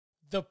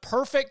The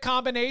perfect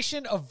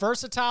combination of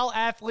versatile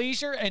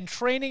athleisure and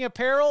training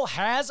apparel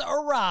has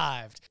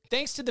arrived.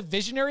 Thanks to the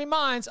visionary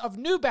minds of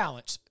New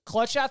Balance,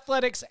 Clutch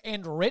Athletics,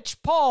 and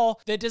Rich Paul,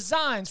 the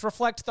designs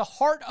reflect the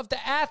heart of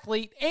the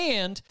athlete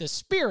and the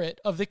spirit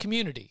of the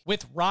community.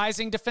 With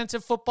rising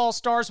defensive football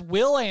stars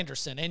Will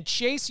Anderson and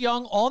Chase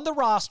Young on the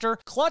roster,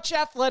 Clutch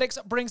Athletics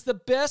brings the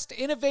best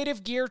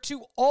innovative gear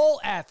to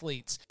all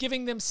athletes,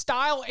 giving them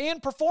style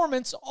and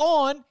performance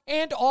on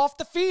and off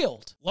the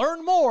field.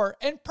 Learn more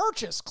and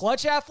purchase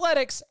Clutch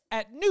Athletics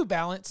at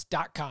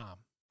newbalance.com.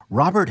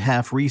 Robert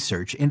Half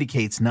research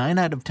indicates 9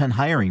 out of 10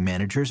 hiring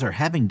managers are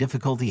having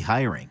difficulty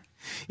hiring.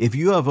 If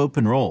you have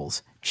open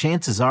roles,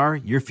 chances are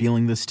you're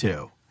feeling this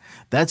too.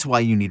 That's why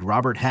you need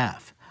Robert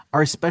Half.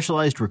 Our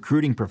specialized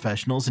recruiting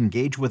professionals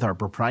engage with our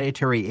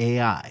proprietary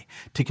AI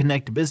to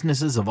connect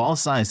businesses of all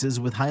sizes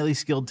with highly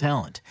skilled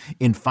talent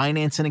in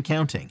finance and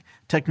accounting,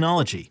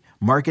 technology,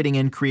 marketing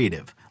and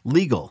creative,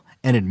 legal,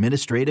 and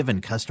administrative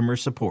and customer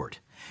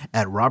support.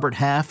 At Robert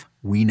Half,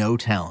 we know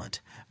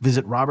talent.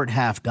 Visit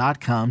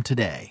roberthalf.com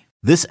today.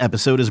 This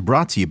episode is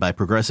brought to you by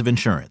Progressive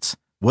Insurance.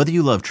 Whether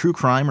you love true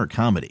crime or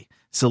comedy,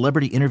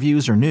 celebrity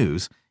interviews or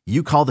news,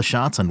 you call the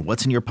shots on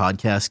what's in your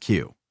podcast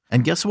queue.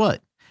 And guess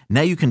what?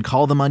 Now you can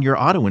call them on your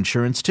auto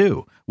insurance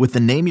too with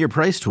the Name Your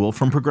Price tool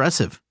from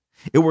Progressive.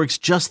 It works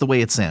just the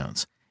way it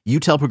sounds.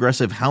 You tell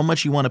Progressive how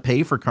much you want to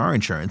pay for car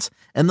insurance,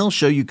 and they'll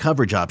show you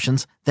coverage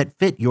options that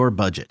fit your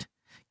budget.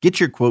 Get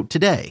your quote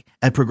today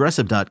at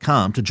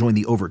Progressive.com to join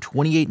the over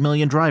 28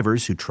 million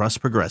drivers who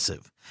trust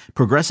Progressive.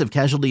 Progressive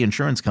Casualty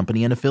Insurance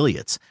Company and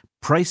Affiliates.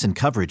 Price and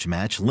coverage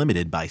match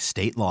limited by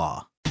state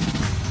law.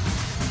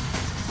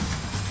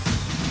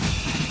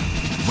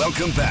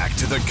 Welcome back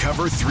to the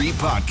Cover 3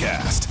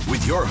 podcast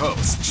with your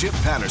hosts, Chip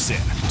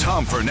Patterson,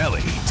 Tom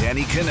Fernelli,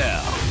 Danny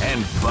Cannell,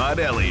 and Bud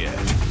Elliott.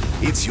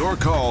 It's your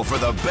call for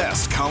the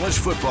best college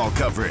football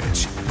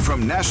coverage,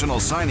 from National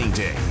Signing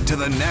Day to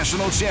the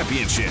National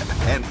Championship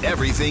and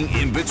everything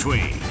in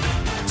between.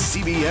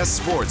 CBS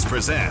Sports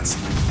presents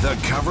the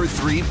Cover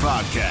 3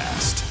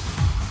 podcast.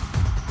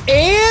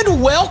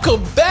 And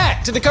welcome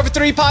back to the Cover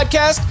 3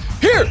 podcast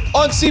here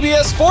on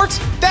CBS Sports.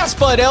 That's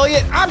Bud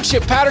Elliott. I'm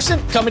Chip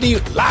Patterson, coming to you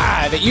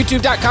live at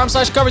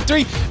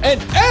youtube.com/cover3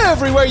 and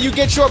everywhere you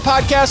get your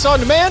podcasts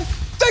on demand.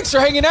 Thanks for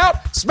hanging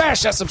out.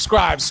 Smash that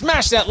subscribe,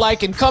 smash that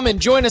like, and come and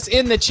join us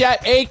in the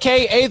chat,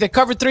 a.k.a. the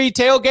Cover 3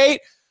 tailgate.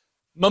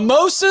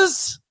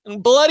 Mimosas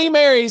and Bloody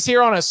Marys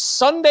here on a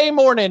Sunday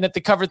morning at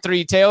the Cover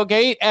 3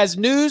 tailgate as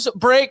news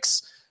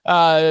breaks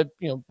right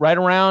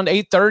around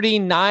 8:30,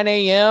 9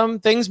 a.m.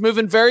 Things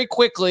moving very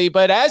quickly.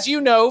 But as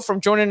you know from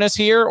joining us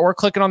here or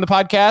clicking on the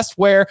podcast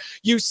where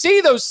you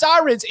see those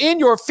sirens in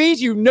your feed,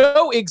 you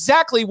know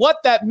exactly what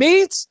that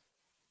means.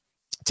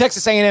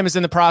 Texas A&M is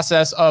in the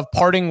process of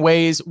parting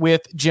ways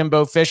with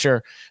Jimbo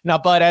Fisher. Now,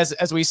 Bud,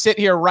 as we sit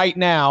here right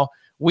now,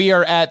 we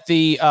are at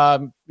the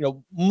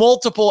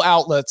multiple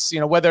outlets,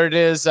 whether it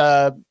is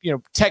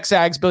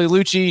Texags, Billy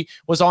Lucci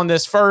was on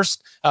this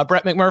first,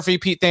 Brett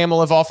McMurphy, Pete Thamel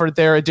have offered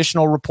their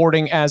additional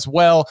reporting as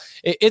well.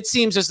 It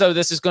seems as though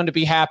this is going to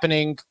be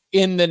happening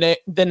in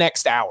the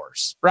next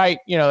hours, right?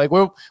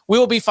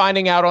 We'll be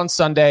finding out on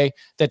Sunday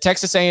that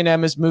Texas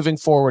A&M is moving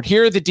forward.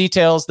 Here are the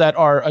details that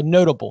are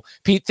notable.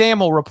 Pete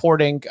Thamel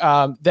reporting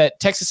that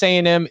Texas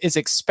A&M is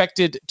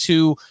expected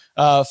to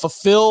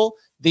fulfill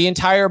the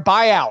entire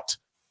buyout,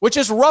 which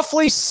is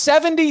roughly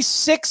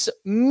 $76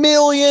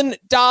 million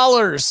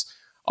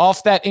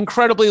off that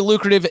incredibly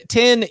lucrative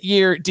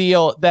 10-year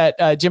deal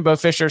that Jimbo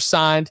Fisher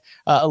signed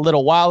a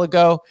little while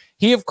ago.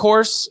 He, of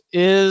course,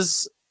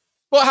 is,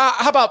 well,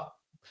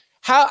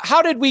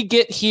 how did we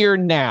get here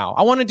now?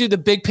 I want to do the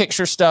big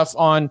picture stuff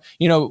on,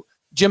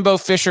 Jimbo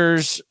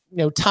Fisher's,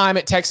 time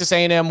at Texas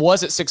A&M.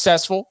 Was it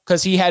successful?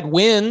 Because he had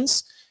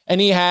wins and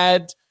he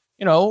had,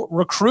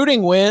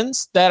 recruiting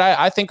wins that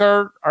I think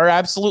are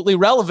absolutely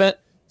relevant.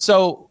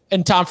 So,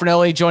 and Tom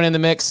Fernelli joining the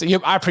mix.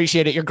 I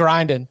appreciate it. You're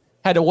grinding.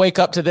 Had to wake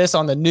up to this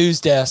on the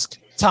news desk.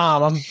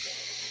 Tom,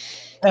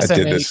 I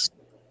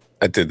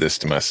did this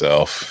to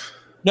myself.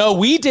 No,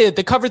 we did.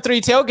 The Cover 3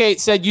 tailgate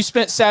said you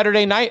spent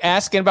Saturday night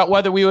asking about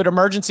whether we would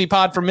emergency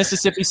pod from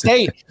Mississippi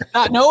State,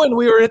 not knowing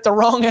we were at the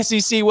wrong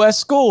SEC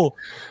West school.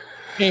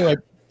 Anyway,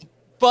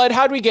 Bud,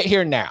 how do we get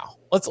here now?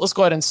 Let's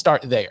go ahead and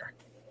start there.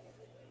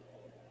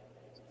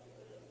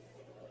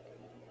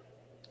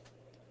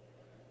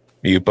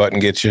 Mute button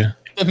gets you.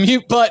 The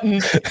mute button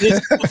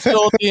is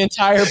fulfilled the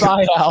entire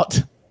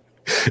buyout.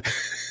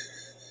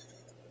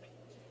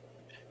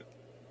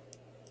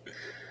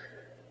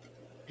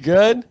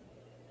 Good.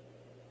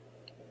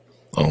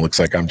 Oh, looks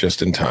like I'm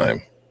just in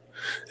time.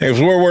 Hey,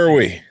 where were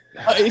we?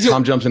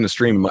 Tom jumps in the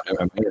stream. My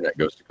internet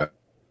goes to cut.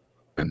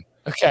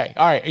 Okay.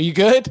 All right. Are you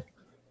good?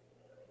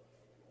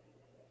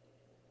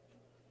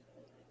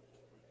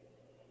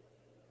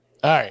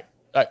 All right.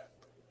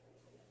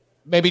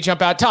 Maybe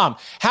jump out. Tom,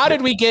 how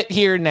did we get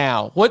here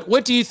now?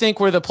 What do you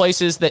think were the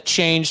places that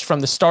changed from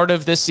the start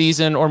of this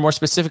season, or more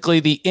specifically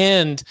the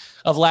end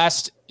of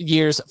last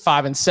year's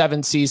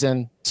 5-7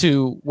 season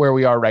to where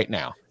we are right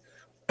now?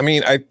 I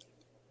mean,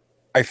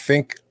 I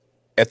think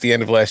at the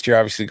end of last year,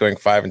 obviously going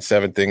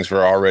 5-7, things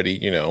were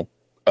already,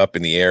 up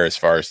in the air as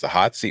far as the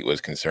hot seat was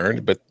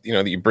concerned. But,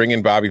 you bring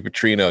in Bobby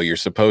Petrino, you're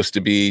supposed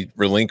to be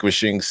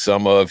relinquishing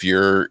some of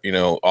your,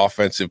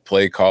 offensive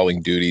play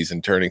calling duties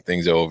and turning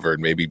things over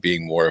and maybe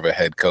being more of a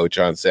head coach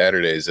on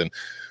Saturdays. And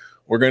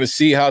we're going to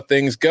see how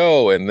things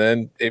go. And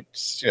then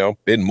it's,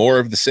 been more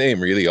of the same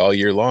really all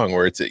year long,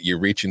 where you're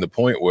reaching the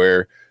point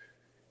where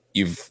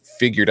you've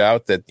figured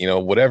out that,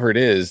 whatever it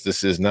is,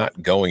 this is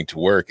not going to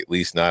work, at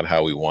least not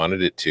how we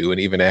wanted it to.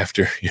 And even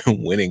after,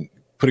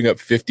 putting up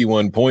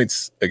 51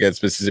 points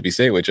against Mississippi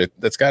State, which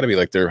that's got to be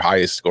like their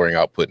highest scoring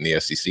output in the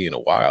SEC in a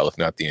while, if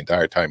not the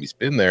entire time he's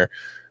been there.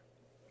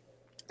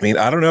 I mean,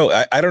 I don't know.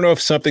 I don't know if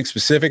something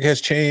specific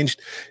has changed,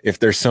 if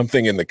there's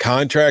something in the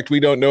contract we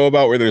don't know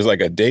about where there's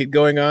like a date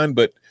going on,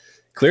 but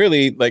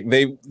clearly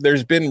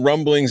there's been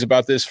rumblings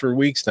about this for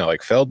weeks now.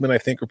 Like Feldman, I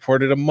think,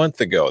 reported a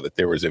month ago that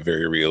there was a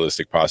very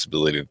realistic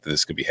possibility that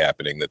this could be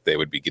happening, that they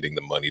would be getting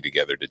the money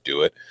together to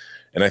do it.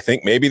 And I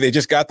think maybe they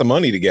just got the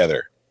money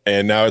together.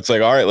 And now it's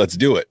like, all right, let's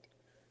do it.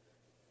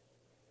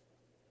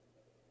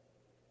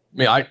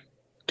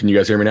 Can you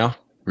guys hear me now?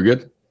 We're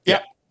good? Yeah.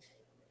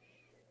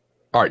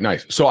 All right,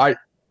 nice. So I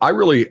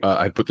really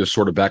I put this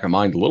sort of back in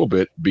mind a little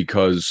bit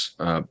because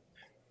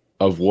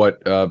of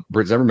what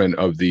Britt Zimmerman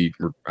of the,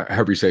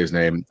 however you say his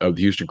name, of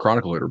the Houston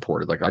Chronicle had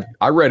reported. Like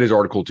I read his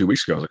article 2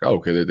 weeks ago. I was like, oh,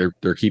 okay,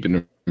 they're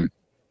keeping him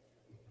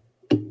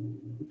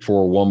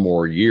for one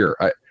more year.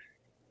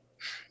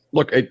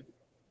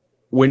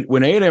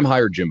 When A&M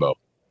hired Jimbo,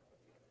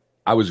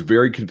 I was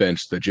very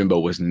convinced that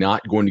Jimbo was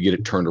not going to get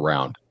it turned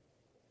around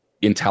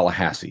in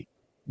Tallahassee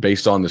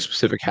based on the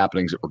specific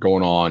happenings that were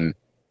going on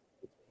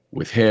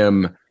with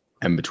him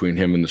and between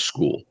him and the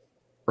school,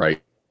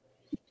 right?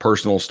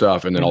 Personal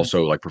stuff and then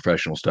also like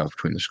professional stuff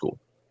between the school.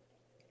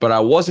 But I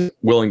wasn't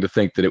willing to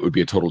think that it would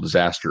be a total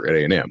disaster at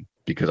A&M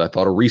because I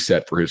thought a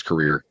reset for his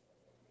career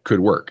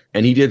could work.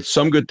 And he did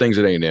some good things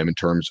at A&M in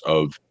terms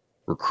of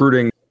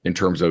recruiting, in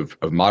terms of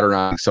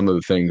modernizing some of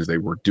the things they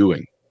were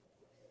doing.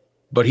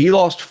 But he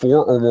lost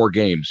 4 or more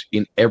games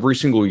in every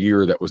single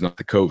year that was not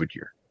the COVID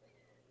year,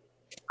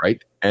 right?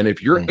 And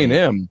if you're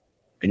A&M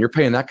and you're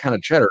paying that kind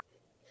of cheddar,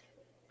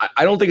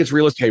 I don't think it's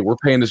realistic, hey, we're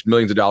paying this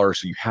millions of dollars,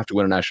 so you have to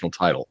win a national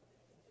title.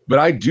 But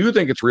I do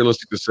think it's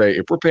realistic to say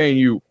if we're paying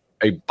you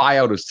a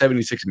buyout of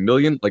 $76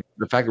 million, like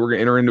the fact that we're going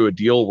to enter into a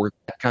deal with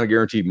that kind of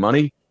guaranteed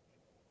money,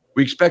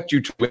 we expect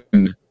you to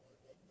win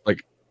like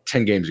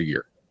 10 games a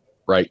year,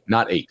 right?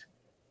 Not 8.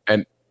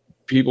 And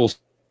people say,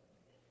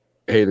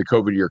 hey, the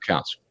COVID year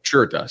counts.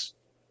 Sure it does.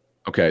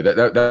 Okay, that's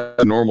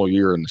a normal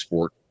year in the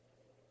sport,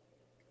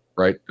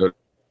 right? A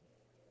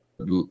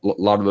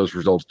lot of those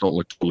results don't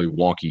look totally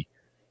wonky.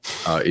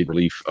 In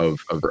relief of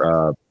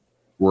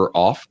we're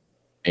off,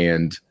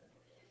 and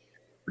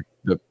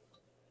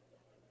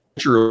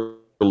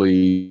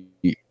literally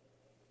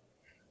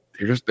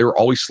they're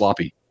always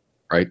sloppy,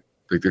 right?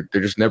 Like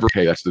they're just never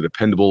okay. That's the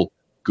dependable,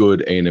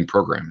 good A&M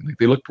program. Like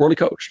they look poorly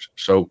coached.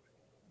 So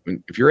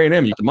if you're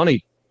A&M, you have the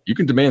money. You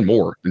can demand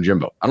more than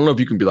Jimbo. I don't know if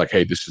you can be like,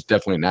 hey, this is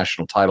definitely a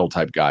national title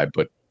type guy,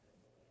 but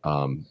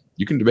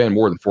you can demand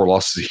more than 4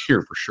 losses a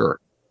year for sure.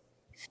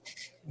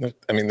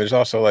 I mean, there's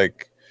also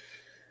like,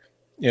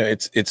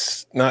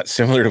 it's not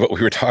similar to what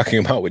we were talking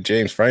about with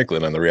James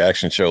Franklin on the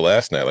reaction show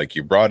last night. Like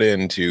you brought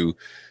in to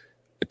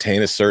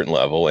attain a certain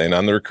level, and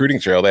on the recruiting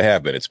trail they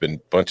have been. It's been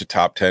a bunch of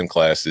top 10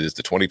 classes.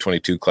 The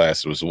 2022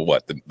 class was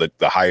the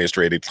highest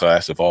rated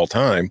class of all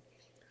time.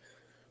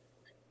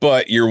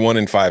 But you're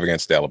 1-5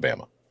 against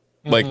Alabama.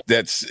 Like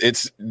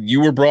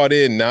you were brought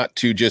in not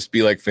to just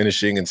be like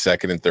finishing in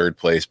 2nd and 3rd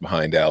place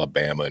behind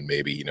Alabama and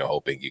maybe,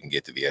 hoping you can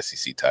get to the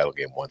SEC title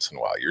game once in a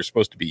while. You're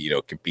supposed to be,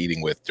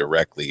 competing with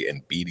directly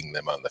and beating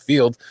them on the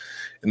field.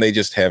 And they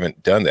just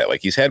haven't done that.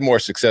 Like he's had more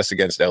success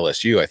against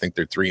LSU. I think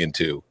they're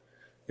 3-2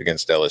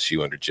 against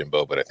LSU under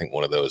Jimbo, but I think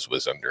one of those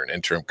was under an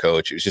interim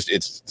coach.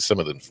 It's some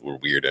of them were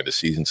weird end of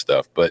season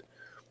stuff, but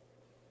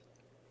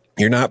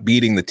you're not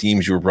beating the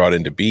teams you were brought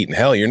in to beat. And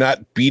hell, you're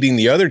not beating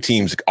the other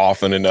teams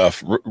often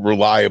enough,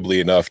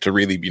 reliably enough to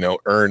really,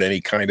 earn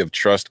any kind of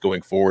trust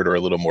going forward or a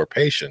little more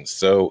patience.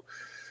 So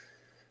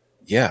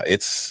yeah,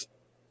 it's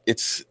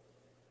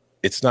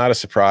not a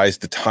surprise.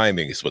 The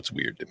timing is what's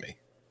weird to me.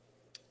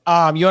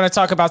 You want to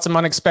talk about some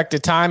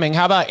unexpected timing?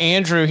 How about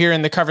Andrew here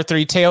in the Cover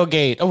 3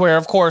 tailgate, where,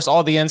 of course,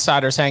 all the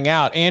insiders hang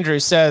out? Andrew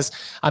says,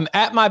 I'm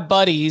at my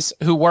buddy's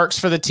who works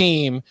for the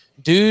team.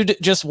 Dude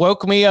just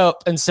woke me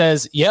up and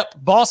says, yep,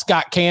 boss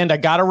got canned. I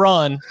got to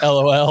run.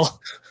 LOL.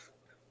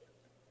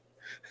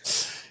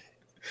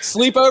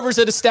 Sleepovers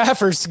at a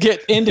staffer's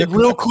get ended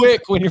real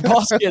quick when your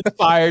boss gets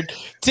fired.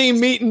 Team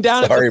meeting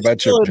down sorry at the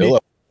about your pillow.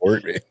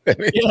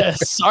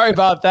 Yes, sorry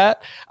about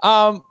that.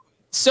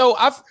 So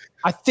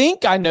I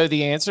think I know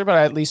the answer, but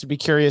I at least would be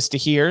curious to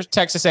hear.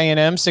 Texas A&M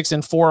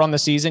 6-4 on the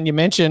season. You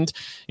mentioned,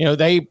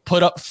 they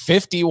put up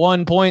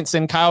 51 points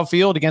in Kyle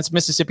Field against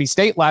Mississippi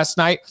State last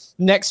night.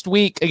 Next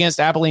week against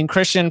Abilene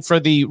Christian for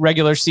the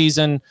regular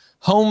season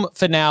home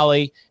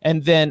finale,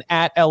 and then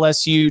at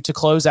LSU to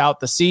close out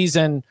the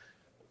season.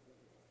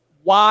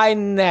 why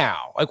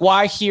now? Like,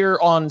 why here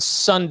on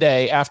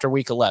Sunday after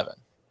week 11?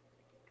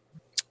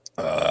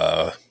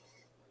 Get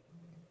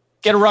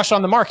a rush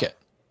on the market.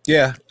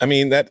 Yeah, I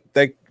mean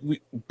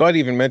Bud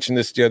even mentioned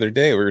this the other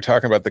day. We were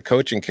talking about the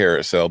coaching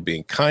carousel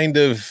being kind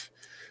of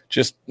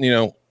just,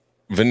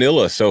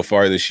 vanilla so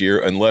far this year,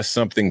 unless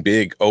something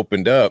big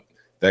opened up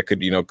that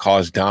could,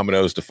 cause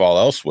dominoes to fall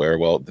elsewhere.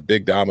 Well, the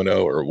big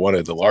domino, or one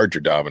of the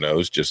larger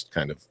dominoes, just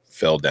kind of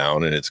fell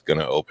down, and it's going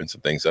to open some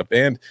things up.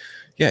 And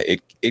yeah,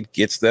 it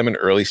gets them an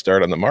early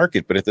start on the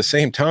market. But at the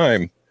same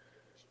time,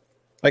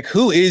 like,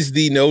 who is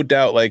the no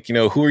doubt,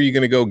 who are you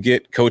going to go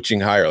get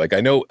coaching hire? Like,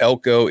 I know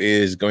Elko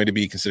is going to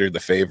be considered the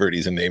favorite.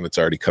 He's a name that's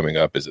already coming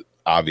up as an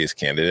obvious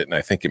candidate, and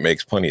I think it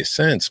makes plenty of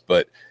sense.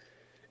 But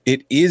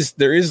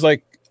there is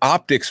like,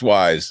 optics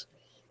wise,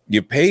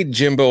 you paid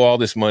Jimbo all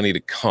this money to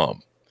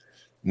come.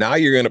 Now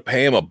you're going to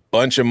pay him a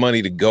bunch of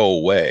money to go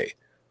away.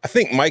 I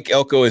think Mike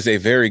Elko is a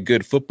very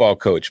good football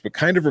coach, but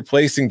kind of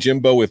replacing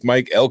Jimbo with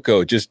Mike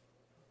Elko just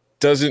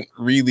doesn't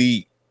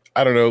really,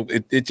 I don't know.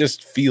 It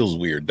just feels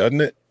weird,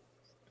 doesn't it?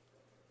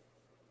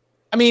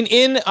 I mean,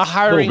 in a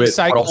hiring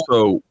cycle.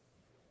 Also,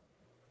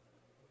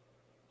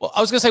 well,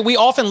 I was going to say, we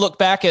often look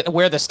back at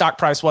where the stock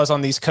price was on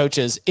these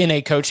coaches in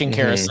a coaching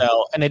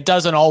carousel, and it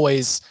doesn't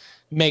always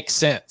make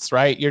sense,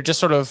 right? You're just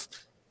sort of,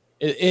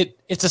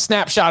 it's a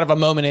snapshot of a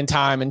moment in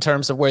time in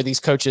terms of where these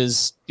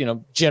coaches,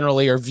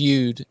 generally are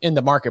viewed in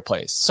the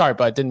marketplace. Sorry,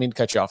 bud, didn't mean to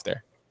cut you off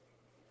there.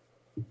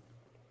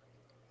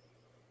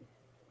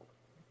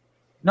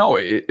 No,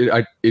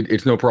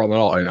 it's no problem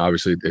at all. And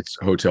obviously it's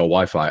hotel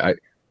Wi-Fi.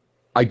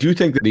 I do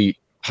think that the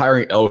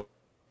hiring,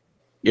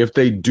 if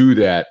they do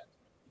that,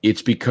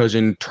 it's because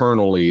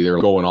internally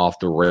they're going off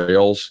the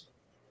rails.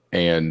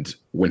 And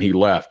when he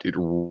left, it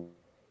really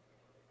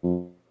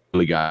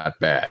got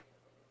bad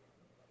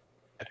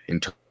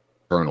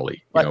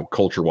internally,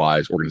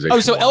 culture-wise,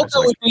 organization-wise. Oh, so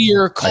Elko would be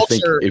your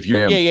culture. If you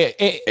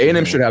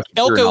A&M should have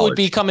Elko would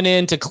be coming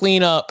in to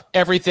clean up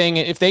everything.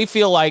 If they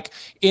feel like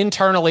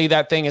internally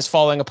that thing is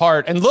falling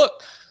apart. And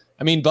look,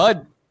 I mean,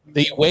 Bud,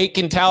 the wake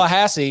in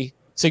Tallahassee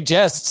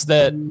suggests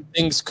that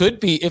things could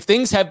be, if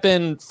things have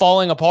been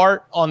falling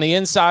apart on the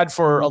inside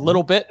for a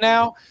little bit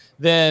now,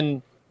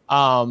 then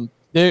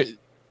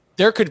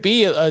there could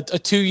be a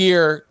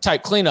 2-year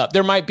type cleanup.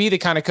 There might be the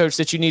kind of coach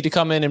that you need to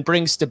come in and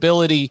bring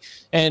stability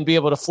and be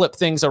able to flip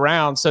things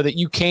around so that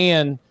you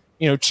can,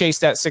 chase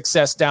that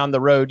success down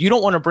the road. You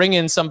don't want to bring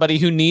in somebody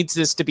who needs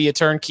this to be a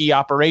turnkey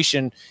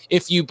operation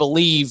if you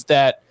believe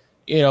that,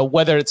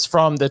 whether it's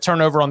from the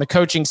turnover on the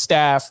coaching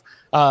staff,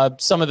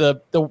 some of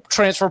the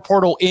transfer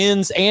portal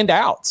ins and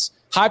outs,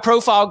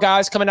 high-profile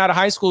guys coming out of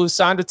high school who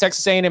signed with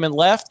Texas A&M and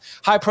left,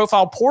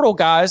 high-profile portal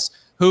guys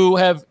who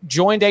have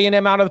joined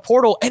A&M out of the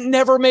portal and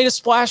never made a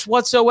splash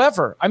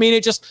whatsoever. I mean,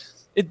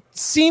 it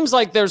seems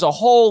like there's a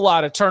whole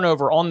lot of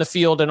turnover on the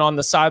field and on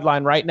the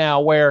sideline right now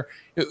where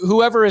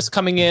whoever is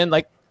coming in,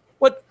 and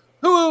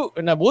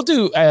we'll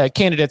do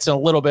candidates in a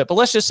little bit, but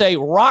let's just say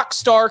rock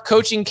star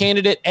coaching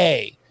candidate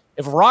A.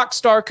 If rock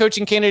star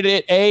coaching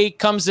candidate A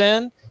comes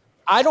in,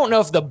 I don't know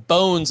if the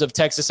bones of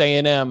Texas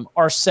A&M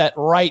are set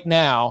right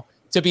now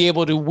to be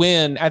able to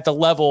win at the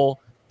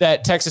level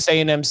that Texas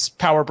A&M's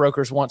power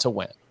brokers want to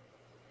win.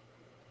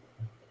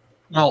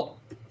 Well,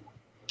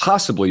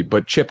 possibly,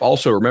 but Chip,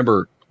 also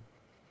remember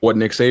what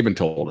Nick Saban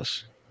told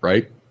us,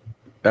 right?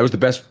 That was the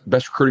best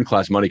recruiting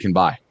class money can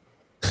buy.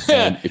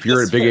 And if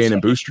you're a big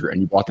A&M booster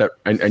and you bought that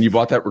and you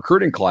bought that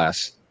recruiting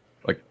class,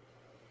 like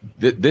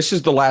this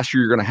is the last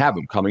year you're going to have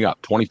them coming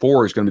up.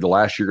 24 is going to be the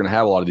last year you're going to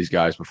have a lot of these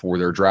guys before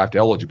they're draft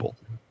eligible.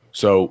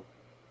 So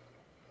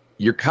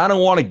you kind of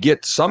want to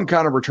get some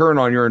kind of return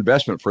on your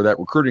investment for that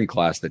recruiting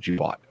class that you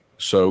bought.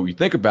 So you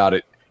think about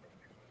it,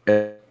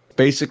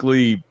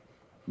 basically.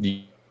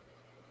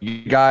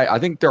 I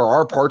think there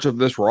are parts of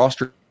this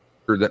roster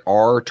that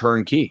are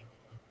turnkey,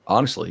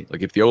 honestly.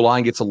 Like if the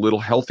O-line gets a little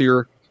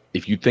healthier,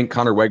 if you think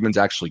Connor Wegman's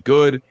actually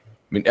good, I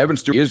mean, Evan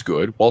Stewart is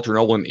good. Walter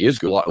Nolan is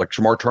good. Like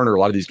Shamar Turner, a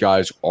lot of these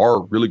guys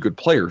are really good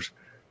players.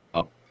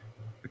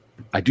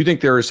 I do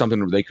think there is something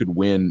where they could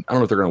win. I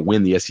don't know if they're going to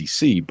win the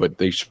SEC, but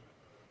they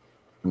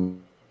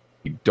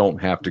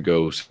don't have to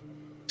go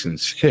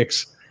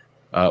 6-6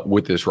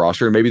 with this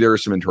roster. And maybe there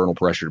is some internal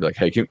pressure to be like,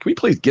 hey, can we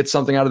please get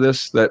something out of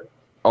this that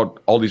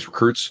all these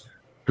recruits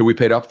who we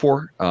paid up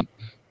for?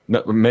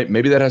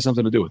 Maybe that has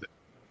something to do with it.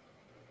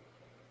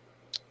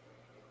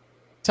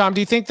 Tom,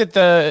 do you think that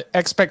the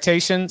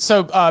expectation?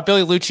 So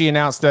Billy Lucci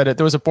announced that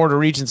there was a Board of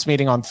Regents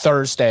meeting on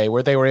Thursday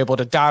where they were able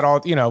to dot all,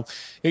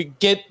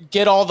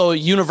 get all the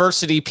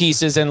university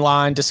pieces in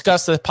line,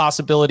 discuss the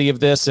possibility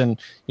of this, and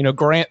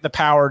grant the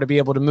power to be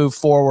able to move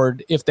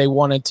forward if they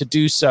wanted to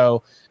do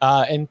so.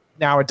 And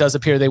now it does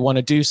appear they want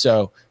to do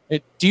so.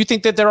 Do you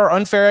think that there are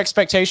unfair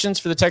expectations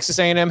for the Texas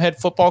A&M head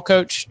football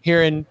coach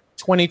here in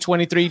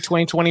 2023,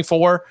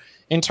 2024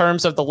 in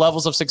terms of the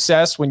levels of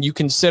success when you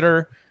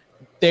consider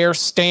their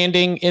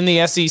standing in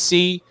the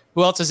SEC?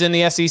 Who else is in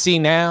the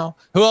SEC now?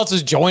 Who else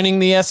is joining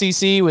the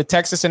SEC with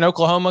Texas and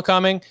Oklahoma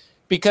coming?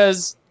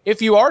 Because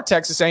if you are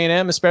Texas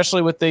A&M,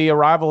 especially with the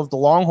arrival of the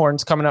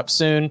Longhorns coming up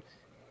soon,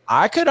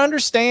 I could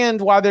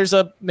understand why there's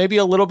maybe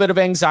a little bit of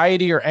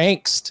anxiety or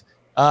angst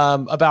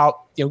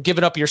about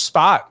giving up your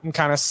spot and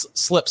kind of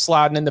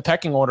sliding in the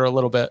pecking order a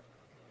little bit.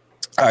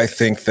 I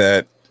think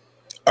that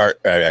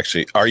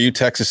are you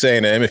Texas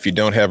A&M if you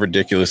don't have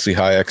ridiculously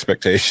high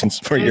expectations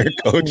for your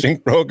coaching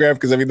program?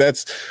 Because I mean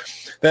that's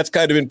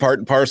kind of been part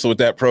and parcel with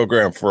that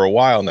program for a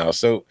while now.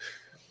 So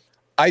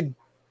I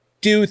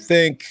do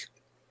think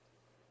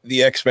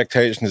the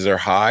expectations are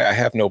high. I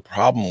have no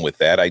problem with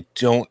that. I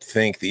don't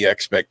think the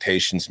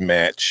expectations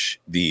match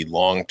the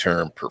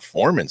long-term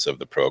performance of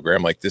the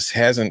program. Like, this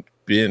hasn't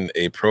been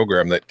a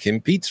program that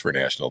competes for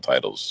national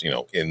titles,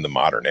 in the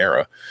modern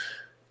era.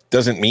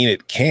 Doesn't mean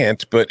it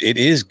can't, but it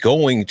is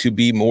going to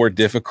be more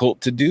difficult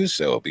to do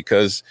so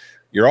because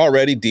you're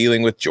already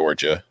dealing with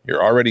Georgia.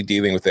 You're already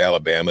dealing with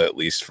Alabama, at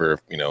least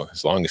for,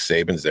 as long as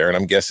Saban's there. And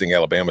I'm guessing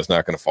Alabama's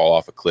not going to fall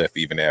off a cliff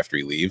even after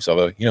he leaves,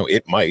 although,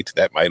 it might.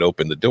 That might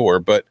open the door.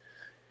 But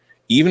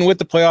even with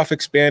the playoff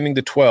expanding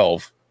to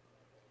 12,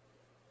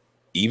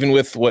 even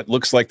with what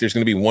looks like there's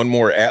going to be one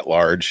more at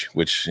large,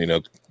 which,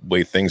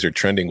 way things are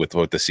trending with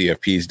what the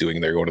CFP is doing,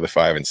 they're going to the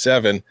 5 and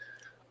 7.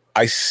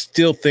 I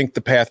still think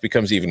the path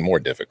becomes even more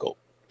difficult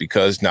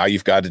because now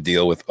you've got to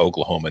deal with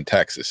Oklahoma and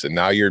Texas. And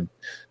now you're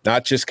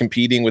not just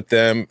competing with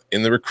them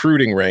in the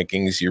recruiting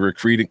rankings, you're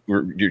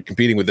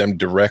competing with them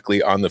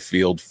directly on the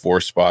field for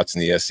spots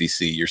in the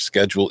SEC. Your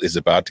schedule is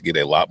about to get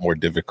a lot more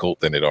difficult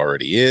than it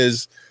already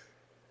is.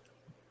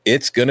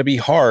 It's going to be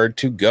hard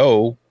to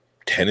go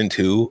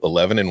 10-2,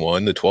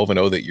 11-1, the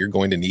 12-0 that you're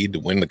going to need to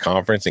win the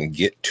conference and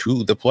get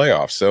to the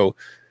playoffs. So,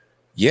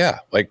 yeah,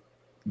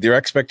 their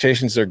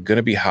expectations are going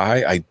to be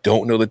high. I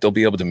don't know that they'll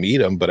be able to meet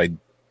them, but I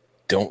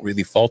don't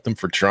really fault them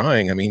for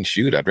trying. I mean,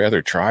 shoot, I'd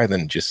rather try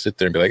than just sit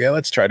there and be like,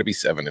 let's try to be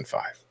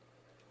 7-5.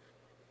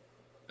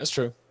 That's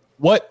true.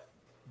 Bud,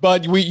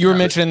 you were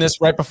mentioning this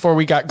right before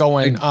we got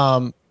going.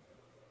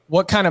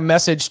 What kind of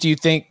message do you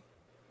think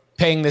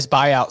paying this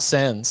buyout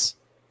sends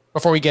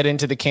before we get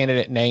into the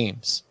candidate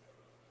names?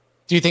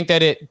 Do you think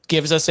that it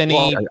gives us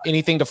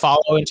anything to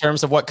follow in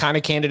terms of what kind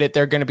of candidate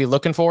they're going to be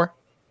looking for?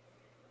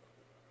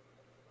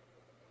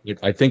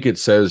 I think it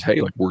says,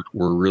 hey,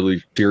 we're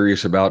really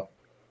serious about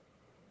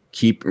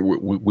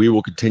we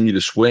will continue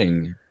to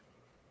swing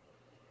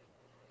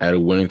at a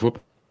winning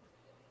football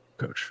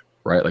coach,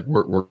 right?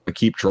 We're going to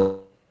keep trying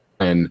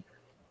and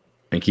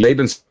they've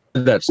been said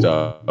that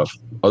stuff.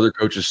 Other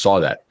coaches saw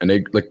that and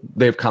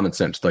they have common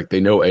sense. They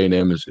know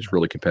A&M is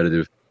really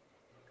competitive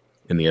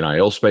in the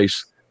NIL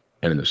space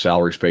and in the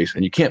salary space,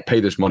 and you can't pay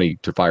this money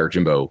to fire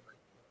Jimbo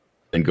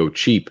and go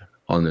cheap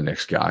on the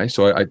next guy.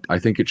 So I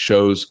think it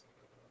shows,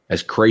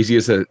 as crazy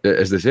as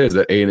this is,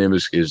 that A&M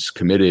is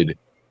committed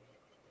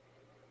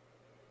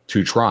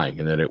to trying,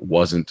 and that it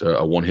wasn't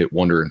a one-hit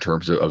wonder in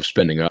terms of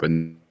spending up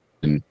and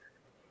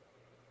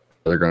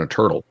they're going to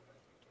turtle.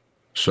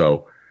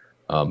 So,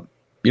 I'm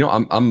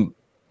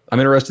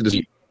interested to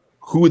see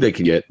who they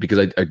can get, because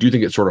I do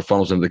think it sort of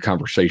funnels into the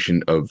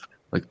conversation of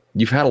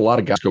you've had a lot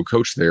of guys go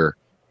coach there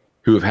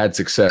who have had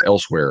success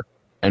elsewhere,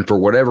 and for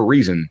whatever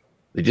reason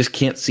they just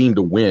can't seem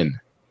to win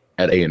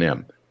at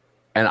A&M.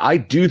 And I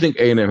do think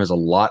A&M has a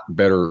lot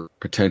better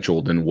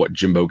potential than what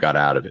Jimbo got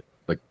out of it.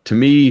 To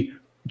me,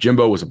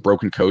 Jimbo was a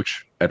broken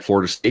coach at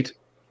Florida State.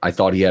 I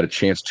thought he had a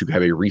chance to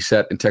have a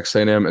reset in Texas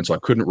A&M, and so I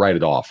couldn't write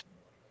it off.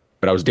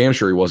 But I was damn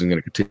sure he wasn't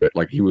going to continue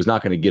it. He was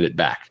not going to get it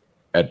back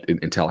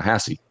in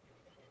Tallahassee.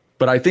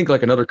 But I think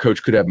another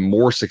coach could have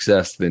more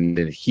success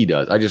than he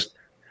does.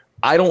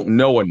 I don't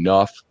know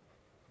enough,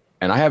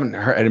 and I haven't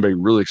heard anybody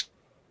really explain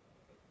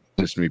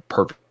this to me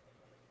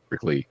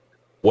perfectly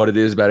what it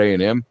is about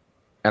A&M.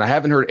 And I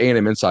haven't heard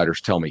A&M insiders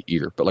tell me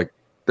either. But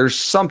there's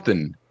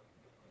something,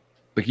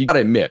 you got to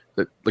admit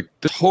that the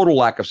total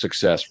lack of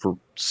success for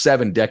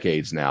 7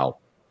 decades now.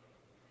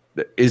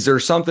 Is there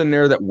something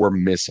there that we're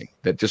missing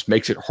that just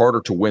makes it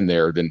harder to win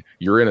there than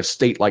you're in a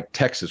state like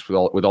Texas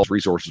with all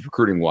resources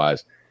recruiting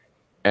wise,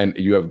 and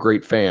you have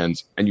great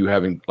fans and you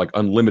having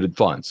unlimited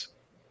funds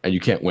and you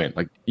can't win?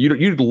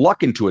 You'd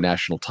luck into a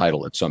national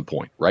title at some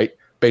point, right?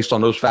 Based on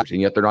those facts, and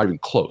yet they're not even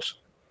close.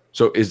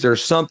 So is there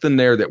something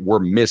there that we're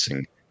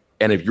missing?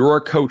 And if you're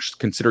a coach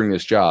considering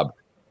this job,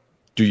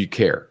 do you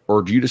care?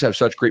 Or do you just have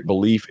such great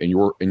belief in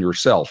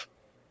yourself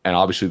and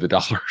obviously the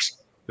dollars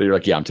that you're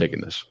yeah, I'm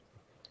taking this?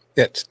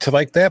 Yeah, to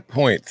that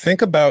point,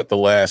 think about the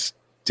last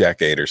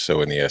decade or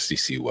so in the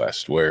SEC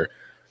West, where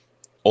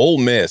Ole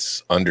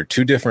Miss under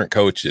 2 different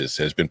coaches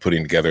has been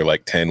putting together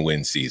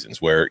 10-win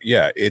seasons where,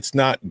 yeah, it's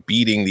not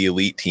beating the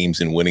elite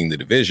teams and winning the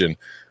division,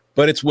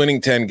 but it's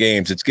winning 10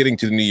 games. It's getting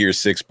to the New Year's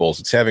Six Bowls.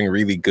 It's having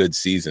really good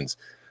seasons.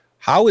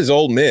 How is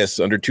Ole Miss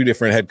under 2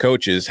 different head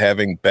coaches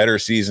having better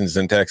seasons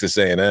than Texas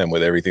A&M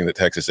with everything that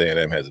Texas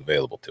A&M has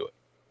available to it?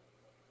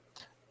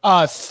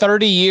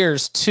 30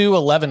 years, 2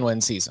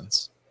 11-win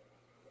seasons.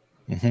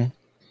 Mm-hmm.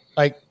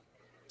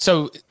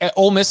 So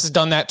Ole Miss has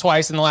done that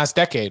twice in the last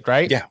decade,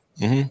 right? Yeah.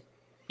 Mm-hmm.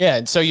 Yeah.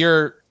 And so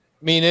there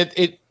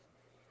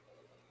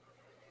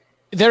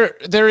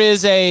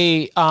is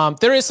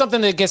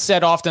something that gets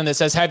said often that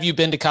says, have you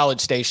been to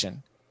College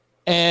Station?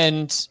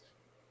 And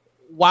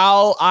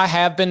while I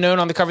have been known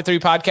on the Cover 3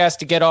 podcast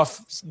to get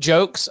off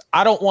jokes,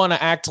 I don't want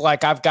to act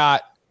like I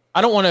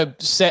don't want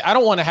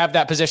to have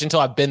that position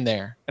until I've been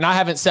there. And I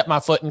haven't set my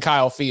foot in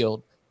Kyle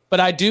Field. But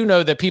I do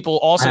know that people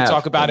also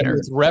talk about it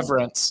with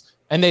reverence,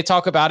 and they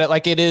talk about it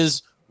like it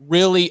is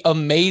really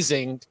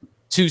amazing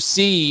to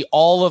see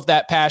all of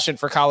that passion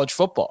for college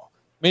football.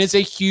 I mean, it's a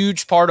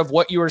huge part of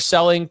what you are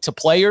selling to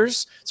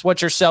players. It's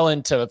what you're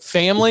selling to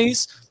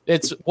families.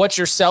 It's what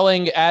you're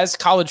selling as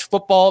college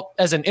football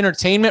as an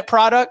entertainment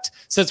product.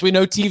 Since we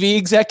know TV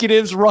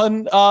executives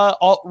run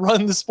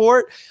the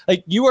sport,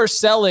 like you are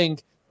selling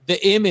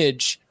the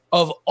image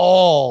of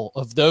all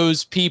of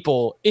those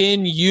people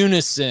in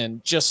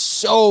unison, just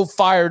so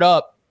fired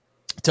up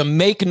to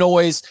make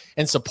noise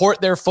and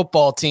support their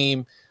football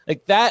team.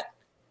 Like that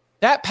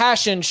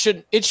passion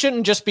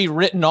shouldn't just be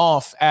written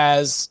off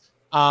as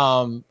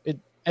a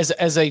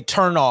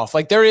turn off.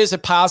 Like there is a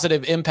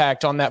positive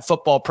impact on that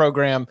football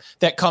program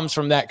that comes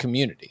from that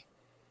community.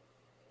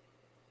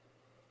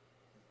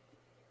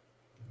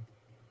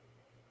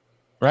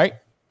 Right?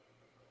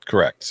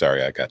 Correct.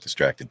 Sorry, I got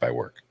distracted by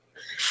work.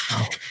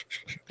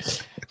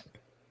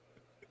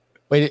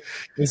 Wait,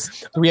 do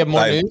we have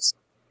more news?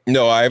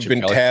 No, I've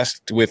been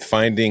tasked with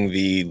finding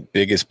the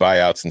biggest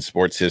buyouts in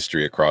sports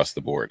history across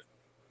the board.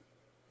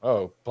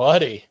 Oh,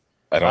 buddy.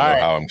 I don't know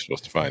how I'm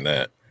supposed to find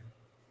that.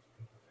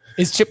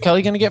 Is Chip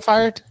Kelly going to get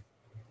fired?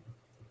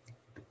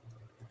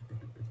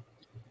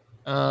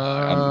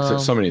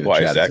 Somebody in the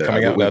chat is that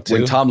coming out now too?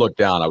 When Tom looked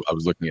down, I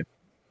was looking at.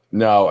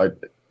 No,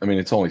 I mean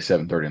it's only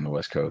 7:30 on the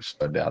West Coast.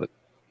 I doubt it.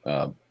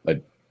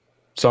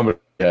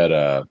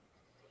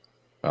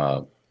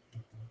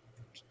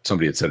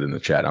 Somebody had said it in the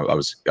chat. I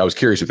was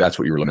curious if that's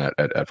what you were looking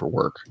at for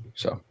work.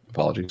 So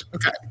apologies.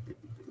 Okay.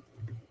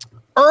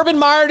 Urban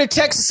Meyer to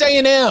Texas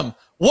A&M.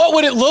 What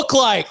would it look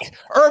like?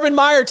 Urban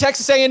Meyer,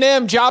 Texas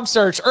A&M job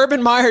search.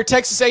 Urban Meyer,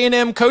 Texas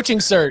A&M coaching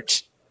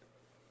search.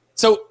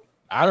 So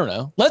I don't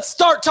know. Let's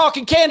start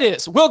talking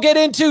candidates. We'll get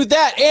into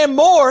that and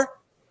more.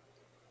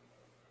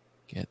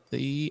 Get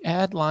the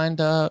ad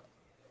lined up.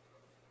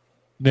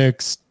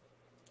 Next.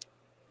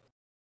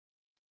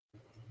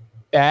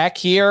 Back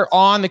here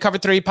on the Cover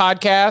 3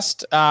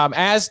 podcast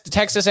as the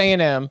Texas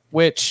A&M,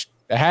 which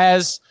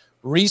has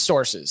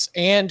resources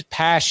and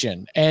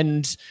passion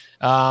and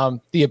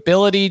the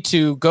ability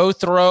to go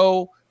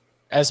throw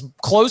as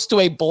close to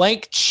a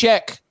blank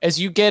check as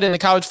you get in the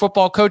college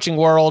football coaching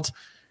world.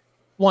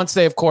 Once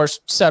they, of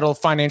course, settle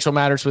financial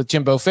matters with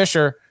Jimbo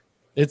Fisher,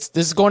 this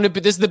is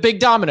the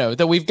big domino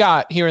that we've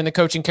got here in the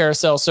coaching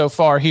carousel so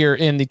far here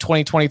in the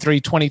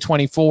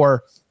 2023-2024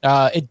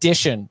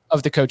 edition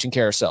of the coaching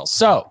carousel.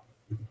 So,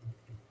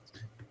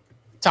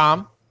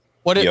 Tom,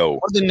 what do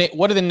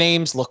the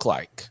names look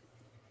like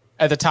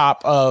at the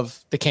top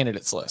of the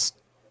candidates list?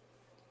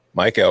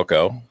 Mike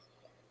Elko,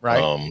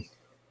 right?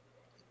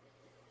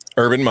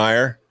 Urban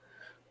Meyer,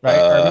 right?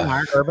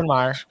 Urban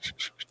Meyer,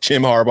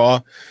 Jim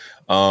Harbaugh,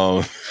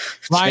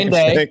 Ryan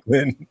Day,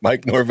 Franklin,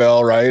 Mike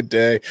Norvell, Ryan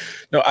Day.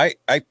 No, I.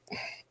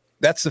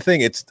 That's the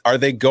thing. Are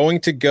they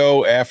going to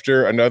go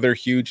after another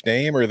huge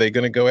name, or are they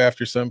going to go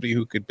after somebody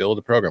who could build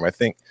a program? I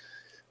think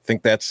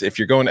that's, if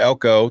you're going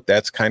Elko,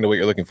 that's kind of what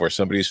you're looking for.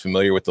 Somebody who's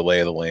familiar with the lay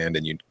of the land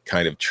and you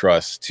kind of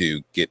trust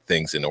to get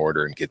things in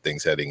order and get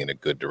things heading in a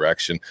good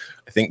direction.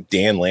 I think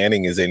Dan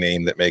Lanning is a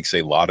name that makes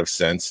a lot of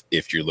sense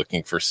if you're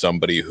looking for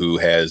somebody who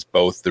has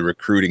both the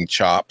recruiting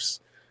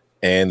chops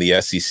and the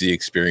SEC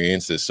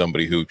experience, as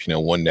somebody who,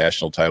 won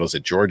national titles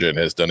at Georgia and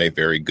has done a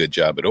very good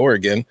job at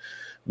Oregon.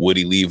 Would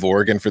he leave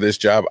Oregon for this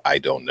job? I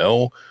don't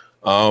know.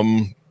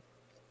 I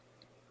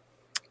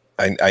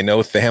know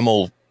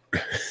Thamel.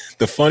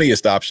 The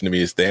funniest option to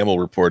me is Thamel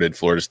reported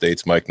Florida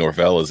State's Mike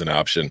Norvell as an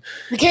option.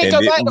 You can't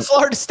go back to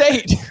Florida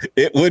State.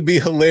 It would be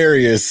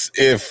hilarious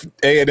if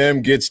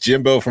A&M gets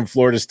Jimbo from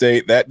Florida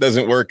State. That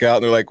doesn't work out.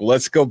 And they're like,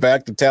 let's go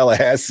back to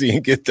Tallahassee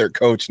and get their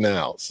coach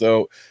now.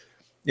 So,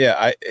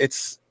 yeah,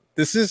 it's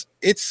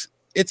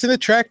an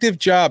attractive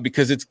job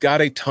because it's got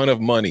a ton of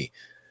money.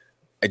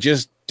 I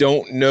just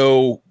don't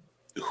know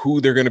who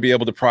they're going to be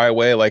able to pry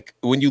away. Like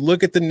when you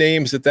look at the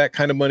names that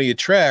kind of money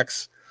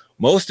attracts,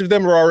 most of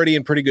them are already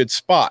in pretty good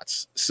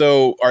spots.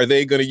 So are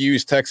they going to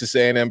use Texas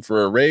A&M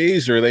for a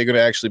raise, or are they going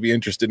to actually be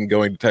interested in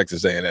going to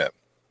Texas A&M?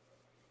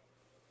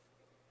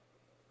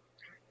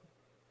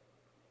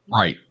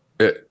 Right.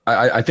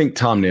 I think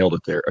Tom nailed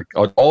it there.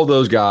 All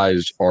those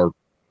guys are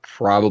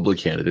probably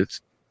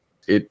candidates.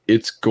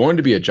 It's going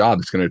to be a job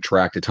that's going to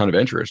attract a ton of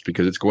interest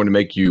because it's going to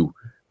make you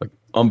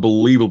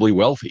unbelievably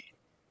wealthy.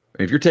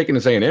 If you're taking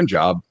this A&M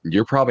job,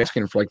 you're probably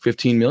asking for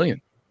 $15 million.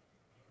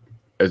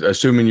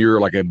 Assuming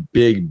you're like a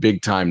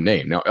big time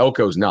name. Now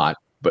Elko's not,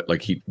 but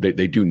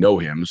they do know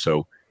him,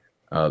 so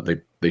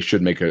they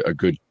should make a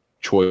good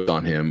choice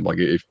on him. Like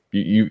if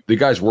the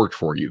guy's worked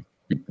for you,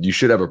 you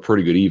should have a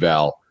pretty good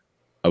eval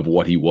of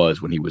what he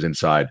was when he was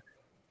inside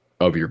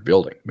of your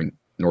building. I mean,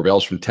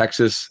 Norvell's from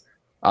Texas,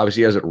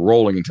 obviously has it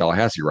rolling in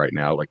Tallahassee right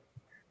now. Like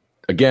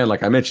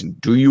I mentioned,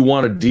 do you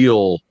want to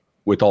deal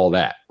with all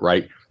that?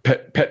 Right?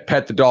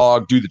 Pet the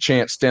dog, do the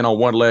chant, stand on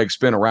one leg,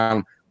 spin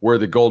around. Wear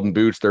the golden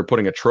boots. They're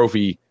putting a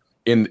trophy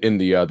in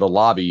the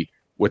lobby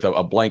with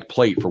a blank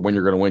plate for when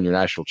you're going to win your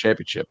national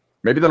championship.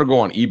 Maybe that'll go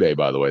on eBay,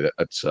 by the way.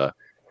 That's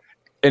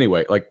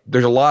anyway, like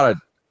there's a lot of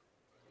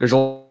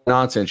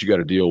nonsense you got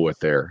to deal with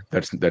there.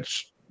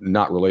 That's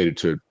not related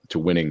to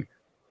winning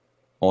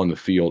on the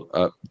field.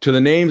 To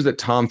the names that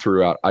Tom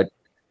threw out,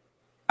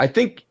 I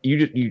think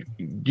you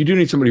do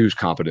need somebody who's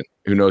competent,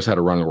 who knows how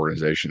to run an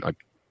organization. Like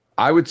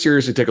I would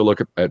seriously take a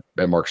look at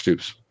Mark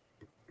Stoops.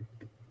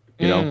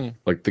 You know,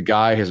 like the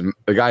guy has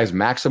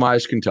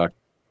maximized Kentucky.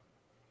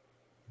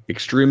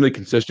 Extremely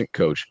consistent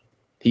coach.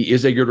 He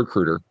is a good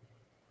recruiter.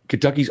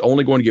 Kentucky's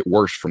only going to get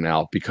worse from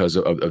now because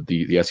of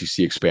the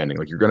SEC expanding.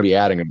 Like you're going to be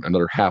adding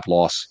another half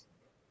loss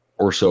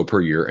or so per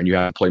year, and you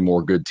have to play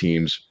more good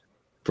teams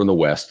from the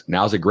West.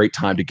 Now's a great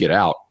time to get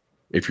out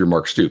if you're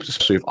Mark Stoops,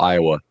 especially if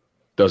Iowa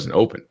doesn't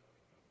open.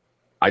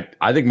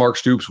 I think Mark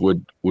Stoops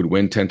would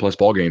win 10+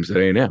 ball games at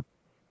A&M. You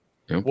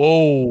know,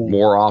 Whoa!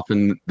 More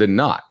often than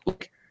not.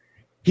 Like,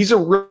 he's a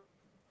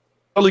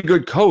really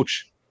good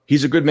coach.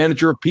 He's a good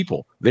manager of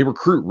people. They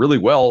recruit really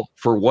well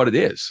for what it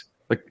is.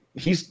 Like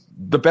he's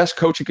the best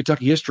coach in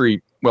Kentucky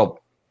history. Well,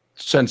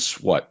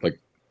 since what, like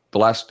the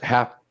last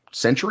half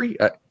century?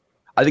 I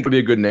think it would be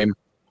a good name.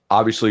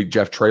 Obviously,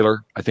 Jeff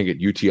Traylor. I think at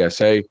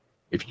UTSA,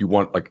 if you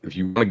want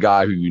a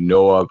guy who you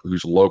know of,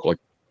 who's local, like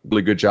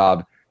really good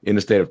job in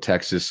the state of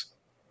Texas,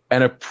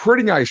 and a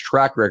pretty nice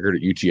track record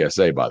at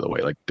UTSA, by the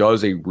way. Like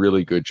does a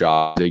really good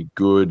job. A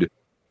good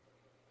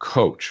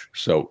coach.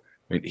 So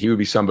I mean, he would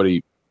be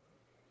somebody.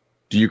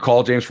 Do you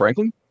call James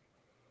Franklin?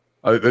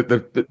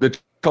 They're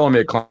calling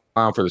me a clown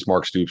for this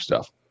Mark Stoops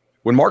stuff.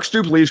 When Mark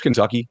Stoops leaves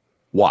Kentucky,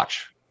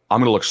 watch.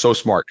 I'm going to look so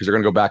smart because they're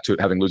going to go back to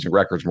having losing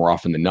records more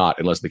often than not,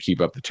 unless they keep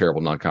up the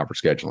terrible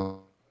non-conference scheduling.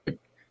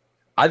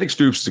 I think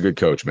Stoops is a good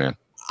coach, man.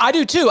 I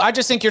do too. I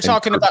just think you're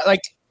talking about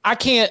like I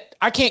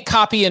can't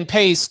copy and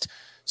paste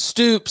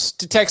Stoops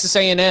to Texas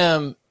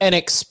A&M and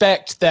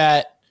expect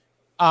that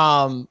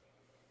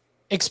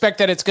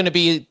it's going to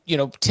be,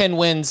 10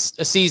 wins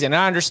a season. And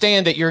I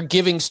understand that you're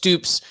giving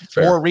Stoops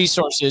more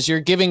resources.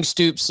 You're giving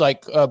Stoops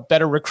like a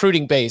better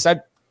recruiting base.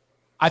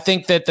 I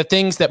think that the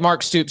things that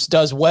Mark Stoops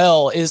does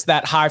well is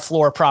that high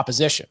floor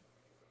proposition.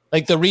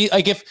 Like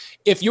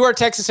if you are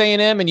Texas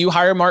A&M and you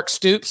hire Mark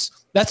Stoops,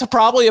 that's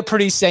probably a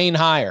pretty sane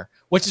hire,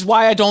 which is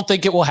why I don't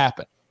think it will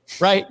happen.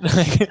 Right?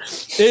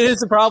 It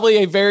is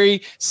probably a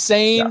very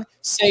sane,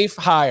 safe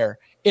hire.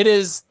 It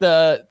is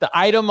the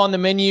item on the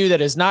menu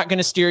that is not going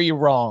to steer you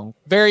wrong.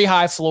 Very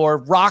high floor,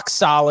 rock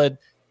solid.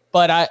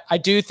 But I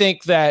do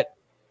think that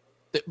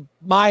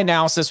my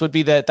analysis would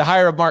be that the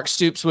hire of Mark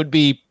Stoops would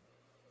be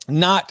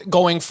not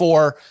going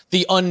for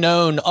the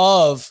unknown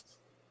of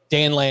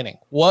Dan Lanning.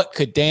 What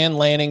could Dan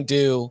Lanning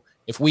do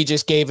if we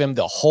just gave him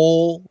the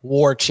whole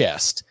war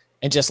chest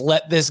and just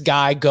let this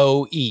guy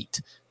go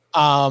eat?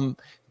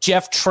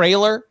 Jeff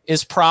Traylor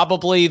is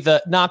probably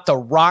not the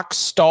rock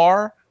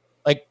star.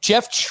 Like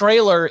Jeff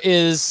Traylor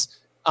is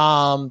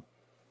a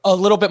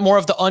little bit more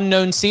of the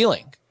unknown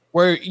ceiling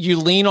where you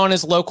lean on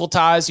his local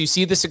ties. You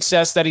see the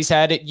success that he's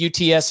had at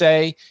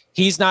UTSA.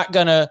 He's not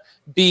going to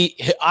be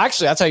 –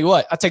 actually, I'll tell you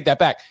what. I'll take that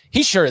back.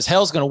 He sure as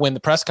hell is going to win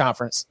the press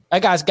conference.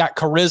 That guy's got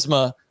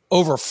charisma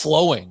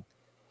overflowing.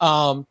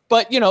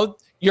 But,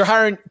 you're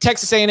hiring –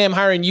 Texas A&M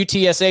hiring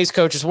UTSA's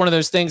coach is one of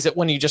those things that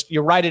when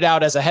you write it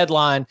out as a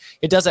headline,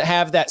 it doesn't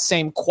have that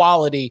same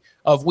quality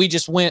of we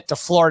just went to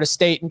Florida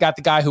State and got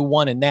the guy who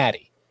won a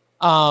natty.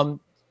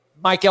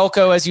 Mike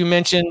Elko, as you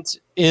mentioned,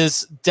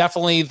 is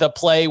definitely the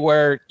play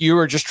where you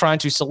were just trying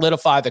to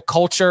solidify the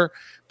culture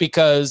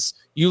because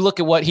you look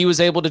at what he was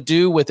able to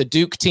do with a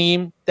Duke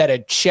team that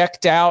had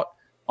checked out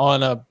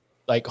on a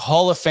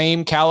Hall of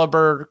Fame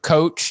caliber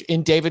coach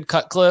in David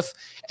Cutcliffe.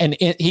 And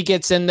he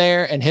gets in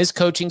there and his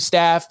coaching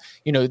staff,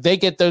 they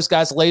get those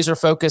guys laser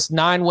focused.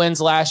 9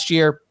 wins last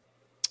year.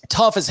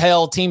 Tough as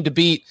hell team to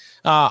beat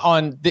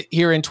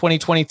here in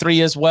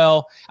 2023 as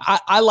well.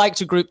 I like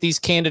to group these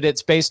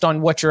candidates based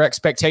on what your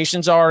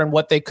expectations are and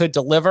what they could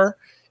deliver.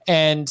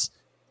 And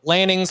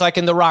Lanning's like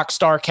in the rock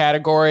star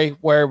category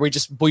where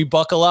we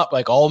buckle up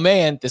like, oh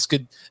man, this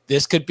could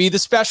be the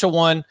special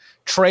one.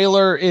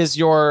 Traylor is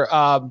your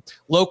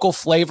local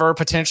flavor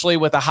potentially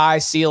with a high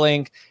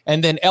ceiling.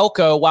 And then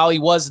Elko, while he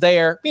was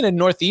there, being a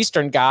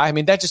Northeastern guy, I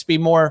mean, that'd just be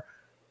more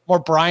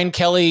Brian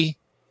Kelly.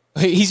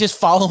 He's just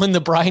following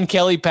the Brian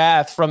Kelly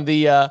path from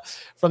the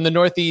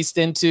Northeast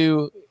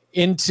into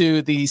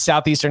the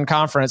Southeastern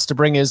Conference to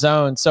bring his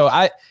own. So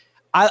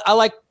I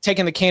like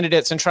taking the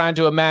candidates and trying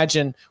to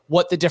imagine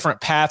what the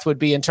different path would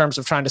be in terms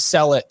of trying to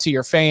sell it to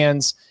your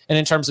fans and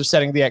in terms of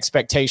setting the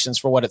expectations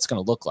for what it's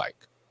going to look like.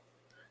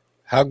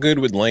 How good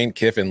would Lane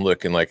Kiffin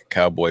look in like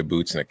cowboy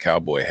boots and a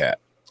cowboy hat?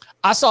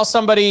 I saw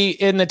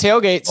somebody in the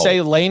tailgate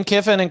say Lane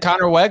Kiffin and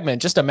Connor Wegman.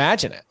 Just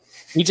imagine it.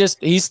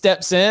 He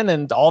steps in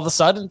and all of a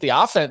sudden the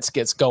offense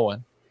gets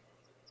going.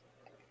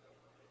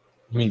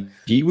 I mean,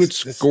 he would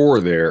score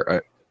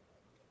there.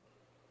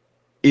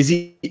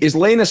 Is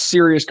Lane a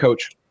serious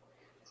coach?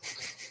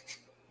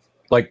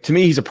 Like, to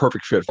me, he's a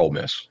perfect fit for Ole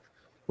Miss,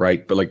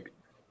 right? But like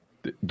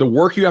the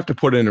work you have to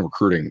put in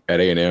recruiting at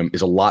A&M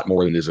is a lot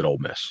more than it is at Ole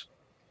Miss.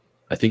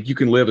 I think you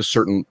can live a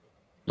certain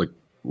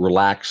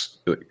relaxed.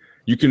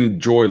 You can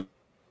enjoy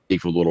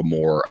life a little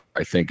more,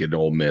 I think, at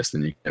Ole Miss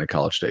than you can at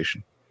College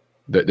Station.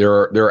 There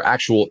are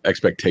actual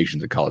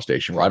expectations at College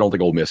Station where I don't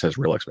think Ole Miss has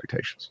real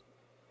expectations.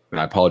 And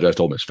I apologize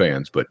to Ole Miss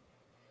fans, but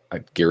I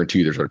guarantee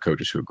you there's other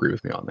coaches who agree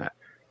with me on that.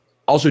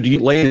 Also, do you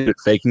lay at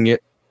faking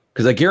it?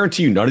 Because I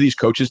guarantee you none of these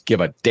coaches give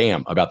a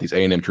damn about these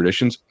A&M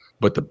traditions,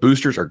 but the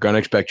boosters are going to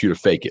expect you to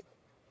fake it.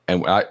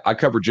 And I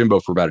covered Jimbo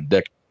for about a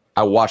decade.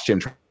 I watched him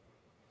try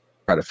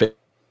to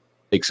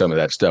fake some of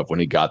that stuff when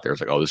he got there. It's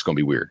like, oh, this is going to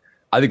be weird.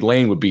 I think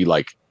Lane would be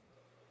like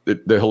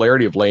the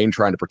hilarity of Lane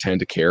trying to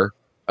pretend to care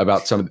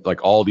about some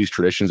all these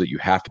traditions that you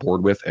have to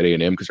board with at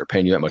A&M because they're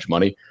paying you that much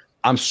money.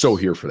 I'm so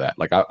here for that.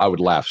 I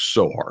would laugh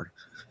so hard.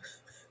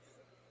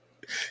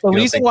 The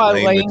reason why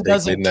Lane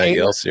doesn't take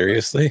Yale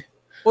seriously.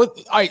 Well,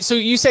 all right. So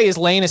you say, is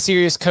Lane a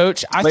serious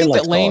coach? I think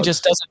that Lane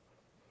just doesn't.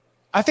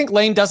 I think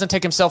Lane doesn't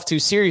take himself too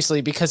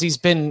seriously because he's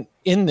been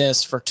in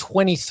this for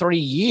 23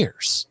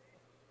 years.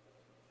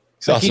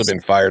 He's also been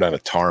fired on a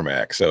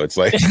tarmac. So it's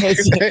like,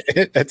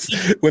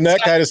 it's when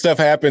that kind of stuff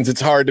happens, it's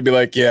hard to be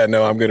like, yeah,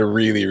 no, I'm going to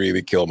really,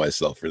 really kill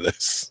myself for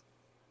this.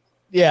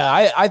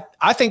 Yeah.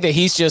 I think that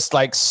he's just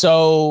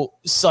so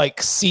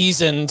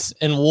seasoned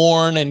and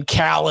worn and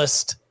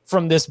calloused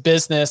from this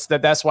business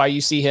that's why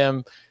you see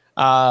him,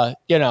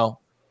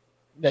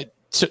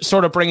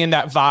 sort of bring in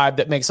that vibe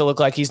that makes it look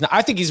like he's not.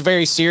 I think he's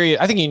very serious.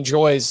 I think he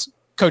enjoys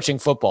coaching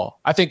football.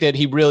 I think that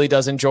he really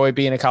does enjoy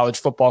being a college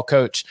football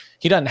coach.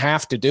 He doesn't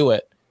have to do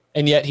it,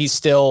 and yet he's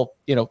still,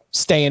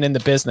 staying in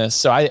the business.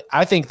 So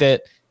I think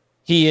that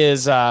he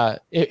is.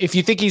 If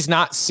you think he's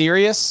not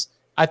serious,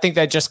 I think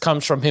that just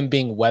comes from him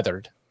being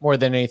weathered more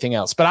than anything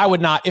else. But I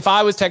would not, if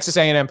I was Texas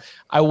A&M,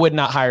 I would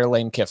not hire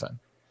Lane Kiffin.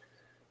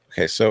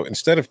 Okay, so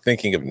instead of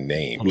thinking of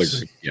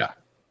names, yeah,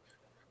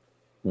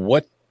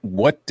 what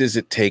does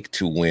it take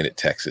to win at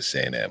Texas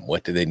A&M?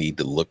 What do they need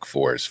to look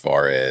for as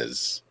far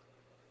as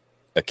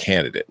a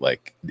candidate?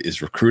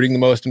 Is recruiting the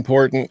most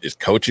important? Is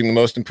coaching the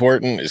most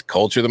important? Is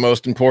culture the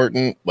most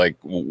important?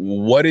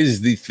 What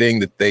is the thing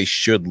that they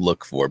should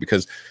look for?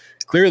 Because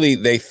clearly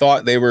they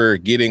thought they were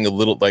getting a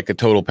little like a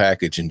total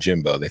package in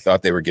Jimbo. They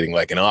thought they were getting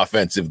an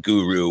offensive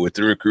guru with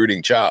the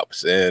recruiting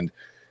chops, and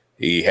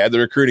he had the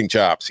recruiting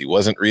chops. He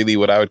wasn't really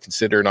what I would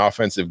consider an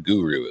offensive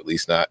guru, at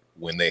least not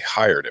when they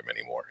hired him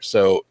anymore.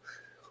 So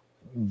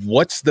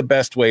what's the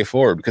best way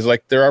forward? Because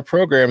there are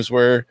programs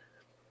where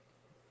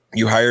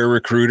you hire a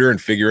recruiter and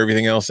figure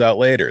everything else out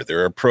later.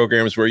 There are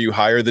programs where you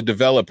hire the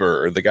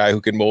developer or the guy who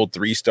can mold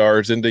 3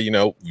 stars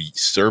into,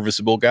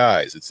 serviceable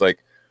guys. It's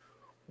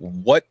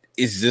what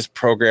is this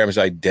program's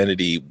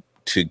identity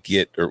to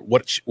get, or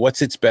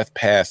what's its best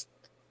path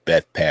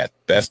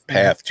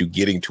to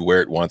getting to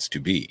where it wants to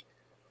be?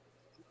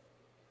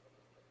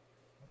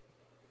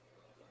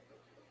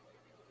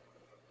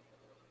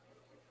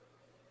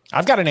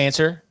 I've got an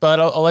answer,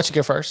 but I'll let you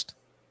go first.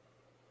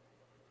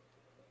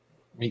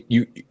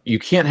 You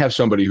can't have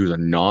somebody who's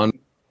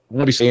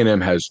obviously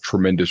A&M has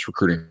tremendous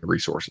recruiting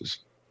resources.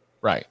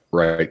 Right.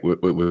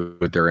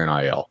 With their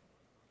NIL.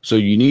 So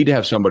you need to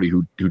have somebody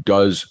who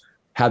does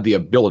have the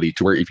ability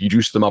to where if you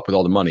juice them up with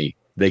all the money,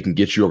 they can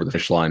get you over the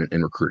finish line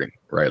in recruiting,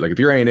 right? If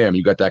you're A&M,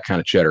 you got that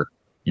kind of cheddar,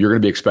 you're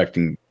going to be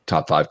expecting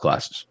top 5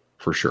 classes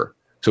for sure.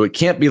 So it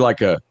can't be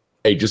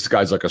hey, just the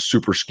guy's a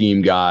super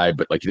scheme guy,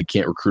 but he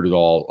can't recruit at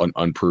all,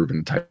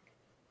 unproven type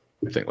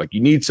of thing.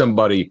 You need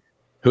somebody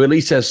who at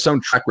least has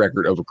some track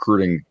record of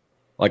recruiting,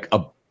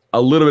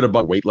 a little bit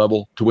above weight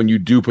level to when you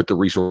do put the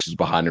resources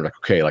behind it.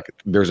 Okay,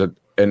 there's a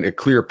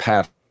clear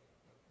path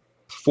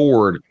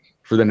forward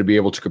for them to be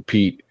able to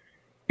compete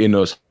in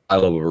those high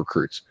level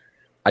recruits.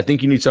 I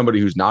think you need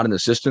somebody who's not an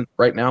assistant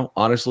right now,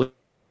 honestly,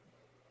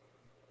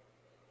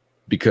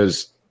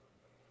 because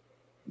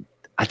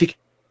I think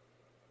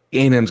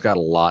A&M's got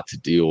a lot to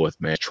deal with,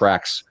 man. It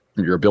tracks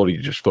from your ability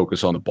to just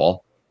focus on the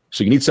ball.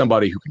 So you need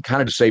somebody who can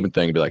kind of just say one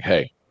thing and be like,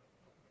 hey,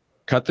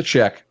 cut the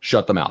check,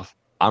 shut the mouth.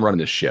 I'm running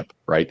this ship,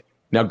 right?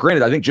 Now,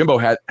 granted, I think Jimbo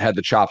had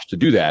the chops to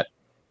do that.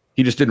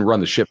 He just didn't run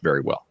the ship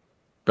very well.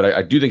 But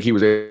I do think he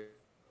was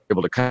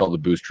able to tell the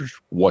boosters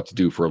what to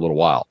do for a little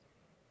while.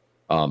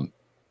 And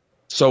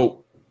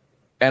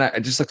I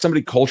just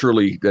somebody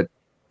culturally that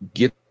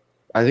get,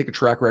 I think, a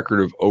track record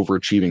of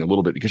overachieving a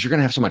little bit because you're going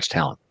to have so much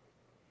talent,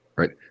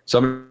 right?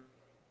 Somebody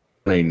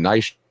a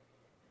nice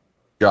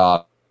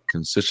job,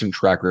 consistent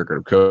track record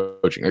of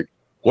coaching.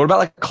 What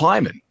about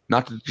Kleiman?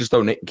 Not to just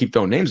keep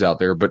throwing names out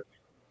there, but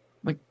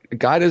a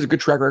guy that has a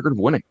good track record of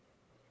winning.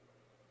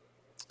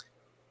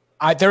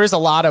 There is a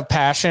lot of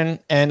passion,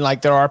 and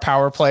there are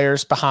power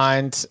players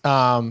behind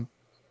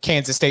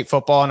Kansas State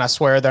football, and I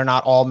swear they're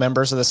not all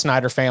members of the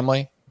Snyder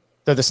family.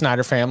 Though the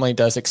Snyder family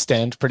does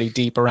extend pretty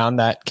deep around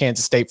that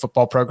Kansas State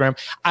football program.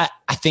 I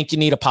think you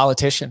need a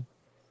politician.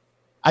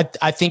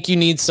 I think you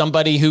need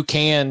somebody who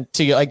can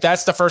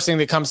that's the first thing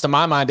that comes to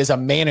my mind is a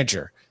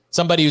manager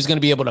somebody who's going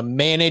to be able to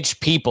manage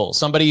people,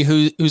 somebody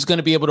who's going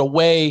to be able to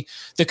weigh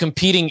the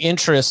competing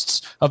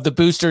interests of the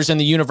boosters in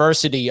the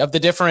university, of the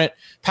different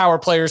power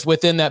players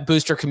within that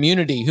booster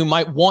community who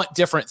might want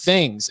different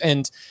things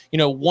and,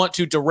 want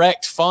to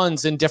direct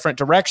funds in different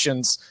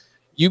directions.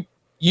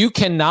 You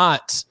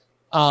cannot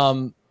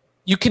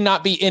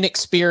be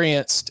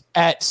inexperienced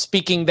at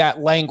speaking that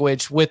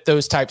language with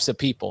those types of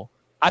people.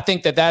 I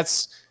think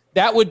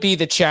that would be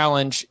the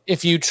challenge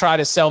if you try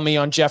to sell me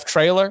on Jeff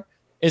Traylor,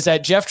 is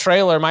that Jeff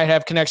Traylor might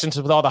have connections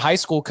with all the high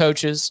school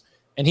coaches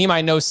and he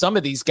might know some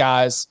of these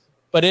guys,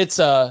 but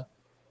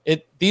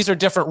these are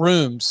different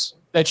rooms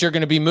that you're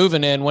going to be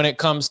moving in when it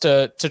comes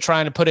to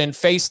trying to put in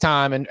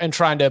FaceTime and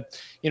trying to,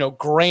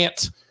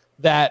 grant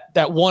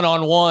that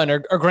one-on-one or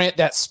grant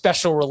that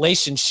special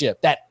relationship,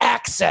 that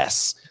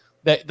access,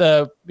 that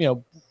the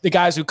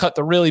guys who cut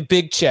the really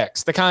big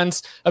checks, the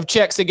kinds of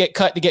checks that get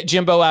cut to get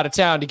Jimbo out of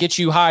town, to get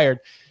you hired.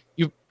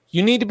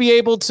 You need to be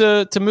able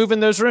to move in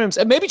those rooms.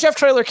 And maybe Jeff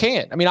Traylor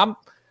can. I mean,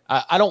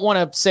 I don't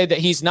want to say that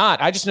he's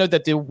not. I just know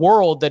that the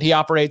world that he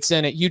operates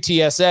in at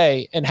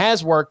UTSA and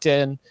has worked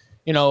in,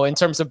 in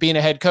terms of being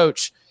a head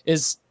coach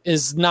is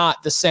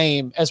not the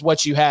same as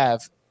what you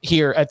have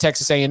here at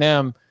Texas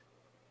A&M.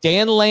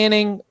 Dan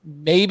Lanning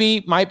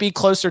might be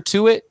closer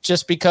to it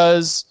just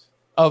because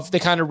of the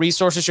kind of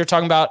resources you're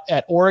talking about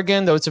at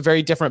Oregon, though it's a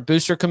very different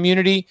booster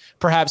community.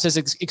 Perhaps his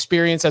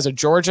experience as a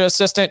Georgia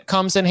assistant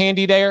comes in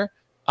handy there.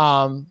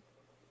 I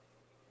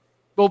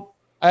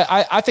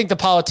think the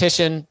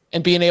politician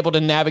and being able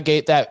to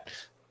navigate that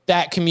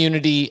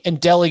community and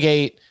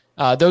delegate,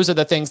 those are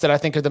the things that I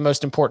think are the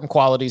most important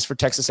qualities for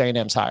Texas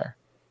A&M's hire.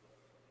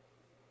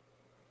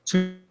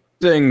 Two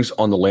things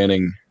on the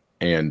Lanning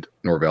and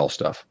Norvell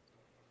stuff.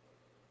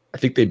 I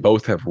think they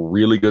both have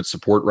really good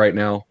support right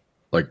now.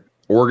 Like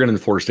Oregon and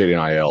the Florida State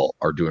NIL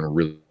are doing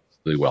really,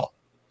 really well.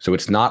 So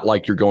it's not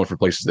like you're going for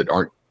places that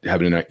aren't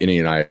having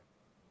any NIL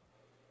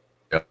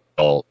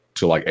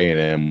to like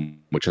A&M,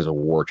 which has a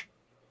war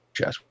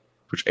chest,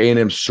 which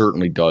A&M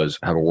certainly does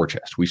have a war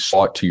chest. We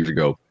saw it 2 years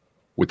ago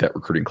with that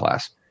recruiting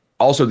class.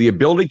 Also, the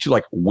ability to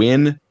like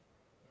win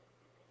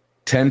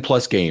 10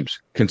 plus games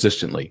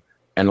consistently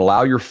and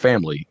allow your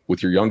family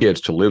with your young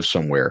kids to live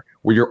somewhere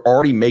where you're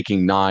already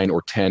making 9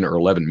 or 10 or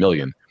 11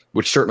 million,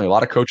 which certainly a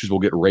lot of coaches will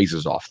get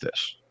raises off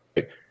this.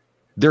 Right?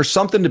 There's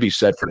something to be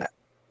said for that.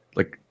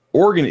 Like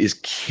Oregon is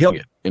killing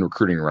it in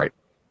recruiting right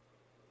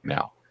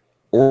now.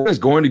 Oregon is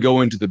going to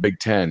go into the Big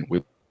Ten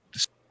with,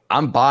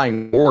 I'm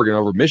buying Oregon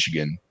over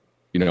Michigan,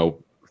 4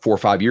 or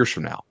 5 years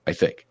from now, I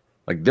think.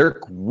 Like they're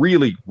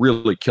really,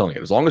 really killing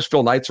it. As long as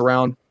Phil Knight's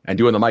around and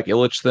doing the Mike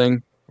Ilitch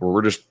thing,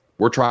 where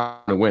we're trying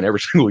to win every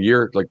single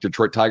year, like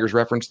Detroit Tigers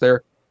reference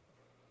there,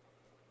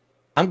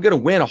 I'm going to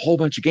win a whole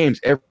bunch of games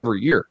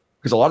every year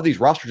because a lot of these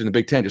rosters in the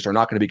Big Ten just are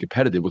not going to be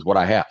competitive with what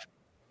I have.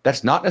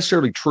 That's not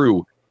necessarily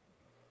true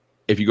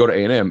if you go to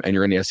A&M and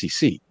you're in the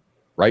SEC,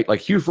 right?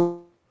 Like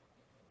Hugh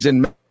is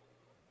in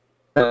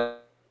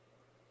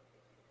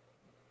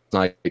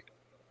like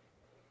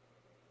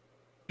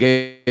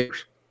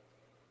games.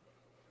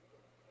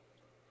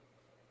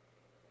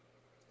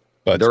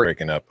 But it's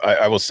breaking up.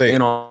 I will say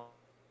to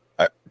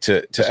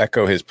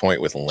echo his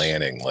point with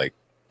Lanning, like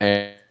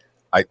I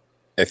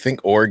think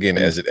Oregon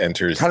as it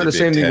enters kind of the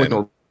same thing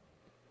with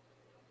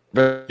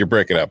you're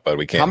breaking up, bud.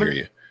 We can't hear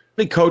you. How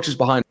many coaches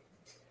behind?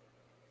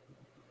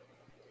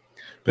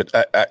 But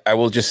I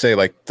will just say,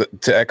 like,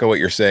 to echo what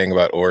you're saying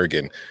about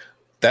Oregon,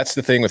 that's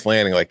the thing with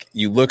Lanning. Like,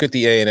 you look at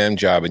the A&M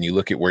job and you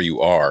look at where you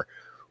are.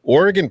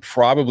 Oregon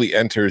probably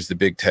enters the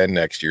Big Ten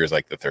next year as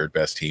like the third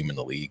best team in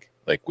the league,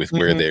 like with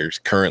where they're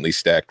currently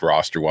stacked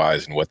roster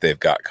wise and what they've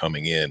got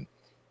coming in.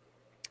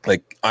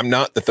 Like, I'm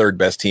not the third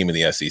best team in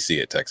the SEC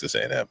at Texas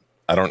A&M.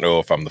 I don't know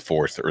if I'm the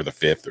fourth or the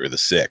fifth or the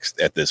sixth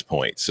at this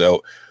point.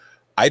 So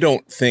I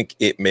don't think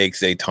it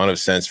makes a ton of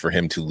sense for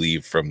him to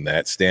leave from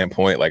that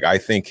standpoint. Like, I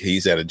think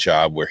he's at a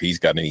job where he's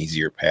got an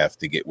easier path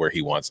to get where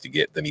he wants to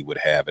get than he would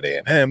have at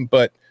A&M,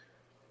 but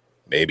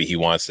maybe he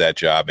wants that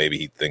job. Maybe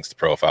he thinks the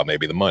profile,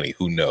 maybe the money,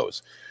 who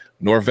knows?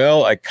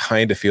 Norvell, I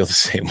kind of feel the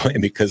same way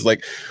because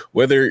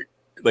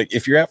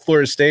if you're at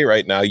Florida State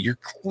right now, you're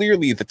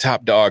clearly the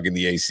top dog in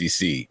the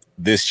ACC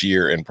this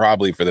year and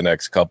probably for the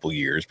next couple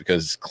years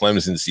because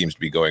Clemson seems to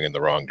be going in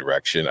the wrong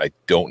direction. I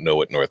don't know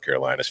what North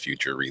Carolina's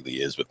future really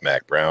is with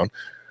Mac Brown.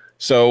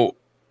 So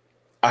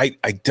I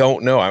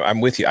don't know.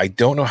 I'm with you. I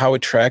don't know how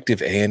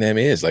attractive A&M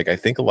is. Like, I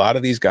think a lot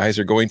of these guys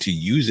are going to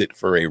use it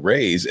for a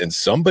raise and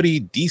somebody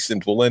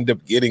decent will end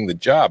up getting the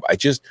job. I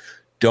just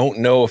don't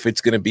know if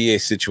it's going to be a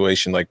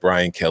situation like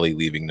Brian Kelly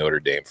leaving Notre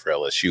Dame for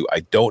LSU.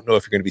 I don't know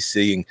if you're going to be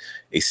seeing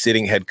a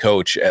sitting head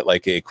coach at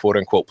like a quote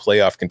unquote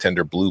playoff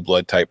contender blue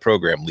blood type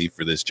program leave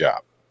for this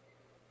job.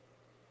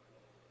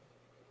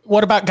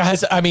 What about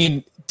guys? I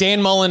mean,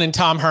 Dan Mullen and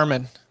Tom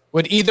Herman,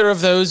 would either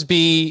of those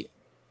be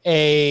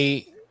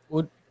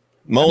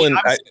Mullen?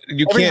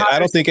 I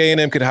don't think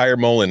A&M could hire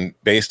Mullen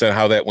based on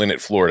how that went at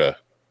Florida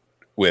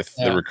with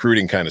the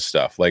recruiting kind of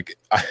stuff. Like,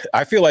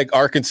 I feel like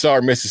Arkansas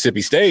or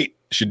Mississippi State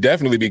should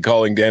definitely be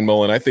calling Dan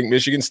Mullen. I think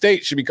Michigan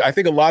State should be. I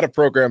think a lot of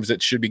programs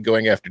that should be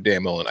going after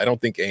Dan Mullen. I don't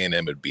think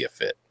A&M would be a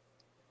fit.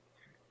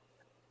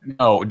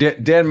 No,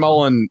 Dan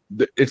Mullen,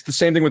 it's the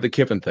same thing with the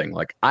Kiffin thing.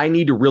 Like, I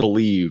need to really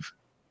believe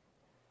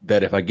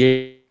that if I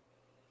gave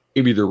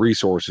you the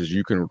resources,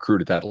 you can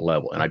recruit at that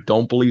level. And I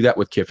don't believe that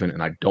with Kiffin,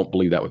 and I don't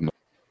believe that with Mullen.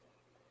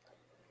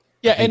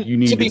 Yeah, and you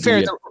need to be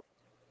fair,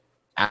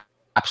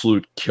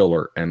 absolute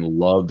killer and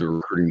love the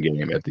recruiting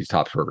game at these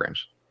top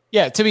programs.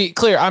 Yeah, to be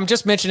clear, I'm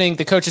just mentioning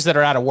the coaches that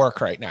are out of work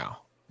right now.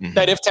 Mm-hmm.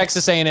 That if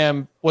Texas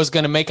A&M was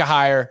going to make a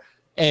hire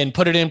and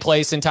put it in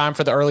place in time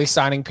for the early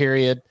signing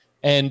period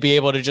and be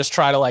able to just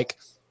try to like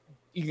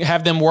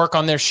have them work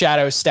on their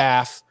shadow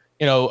staff,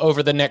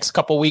 over the next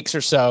couple weeks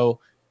or so,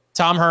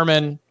 Tom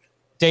Herman,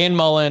 Dan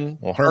Mullen.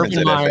 Well, Herman's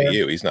at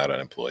FAU. He's not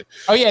unemployed.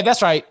 Oh, yeah,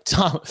 that's right.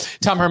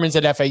 Tom Herman's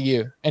at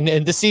FAU.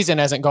 And the season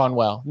hasn't gone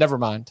well. Never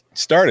mind.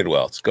 Started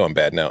well. It's going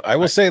bad now. I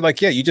will say,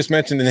 you just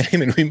mentioned the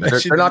name, and we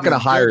mentioned they're not going to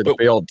hire the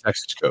failed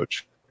Texas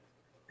coach.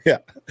 Yeah.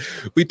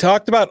 We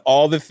talked about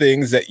all the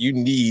things that you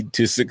need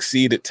to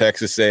succeed at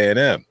Texas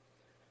A&M.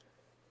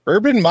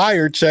 Urban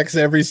Meyer checks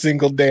every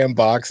single damn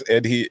box,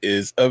 and he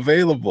is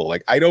available.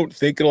 Like, I don't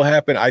think it'll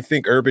happen. I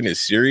think Urban is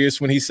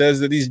serious when he says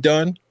that he's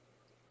done.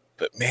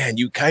 But, man,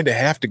 you kind of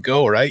have to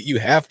go, right? You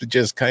have to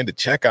just kind of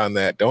check on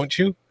that, don't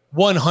you?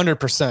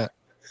 100%.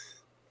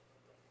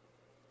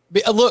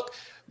 Look,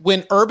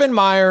 when Urban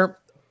Meyer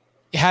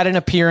had an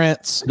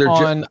appearance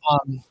on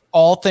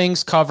All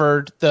Things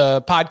Covered,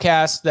 the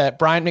podcast that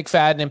Bryant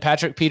McFadden and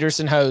Patrick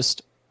Peterson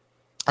host,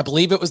 I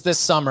believe it was this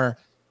summer,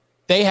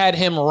 they had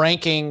him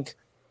ranking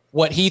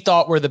what he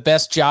thought were the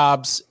best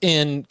jobs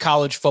in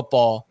college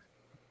football.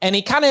 And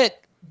he kind of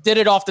did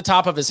it off the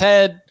top of his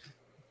head.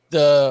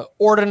 The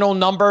ordinal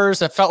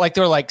numbers, it felt like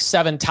there were like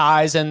 7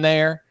 ties in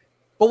there.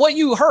 But what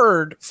you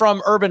heard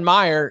from Urban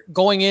Meyer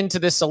going into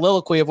this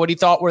soliloquy of what he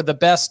thought were the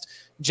best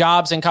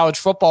jobs in college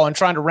football and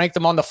trying to rank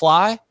them on the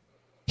fly,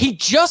 he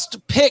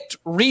just picked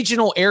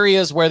regional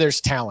areas where there's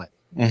talent.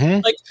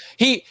 Mm-hmm. Like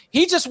he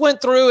just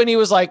went through and he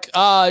was like,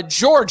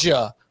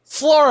 Georgia,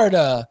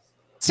 Florida,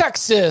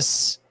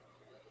 Texas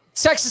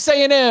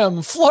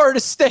A&M, Florida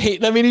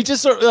State. I mean, he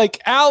just sort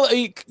of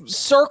he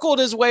circled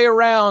his way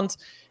around.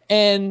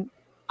 And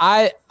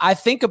I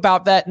think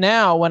about that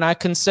now when I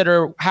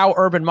consider how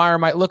Urban Meyer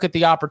might look at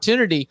the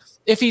opportunity.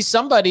 If he's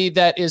somebody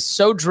that is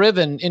so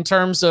driven in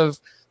terms of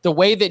the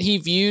way that he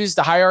views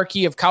the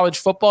hierarchy of college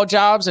football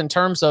jobs in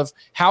terms of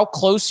how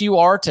close you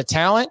are to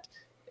talent,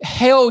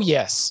 hell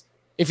yes.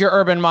 If you're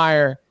Urban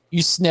Meyer,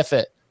 you sniff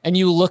it and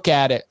you look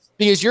at it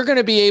because you're going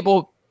to be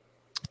able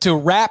to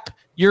wrap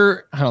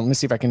your, let me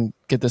see if I can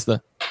get this. When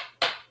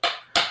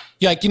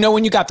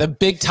you got the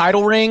big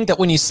title ring that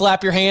when you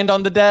slap your hand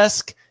on the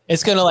desk,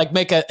 it's going to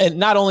make a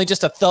not only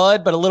just a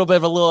thud, but a little bit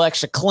of a little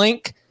extra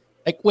clink.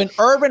 Like when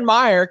Urban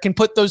Meyer can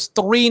put those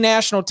 3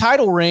 national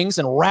title rings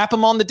and wrap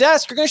them on the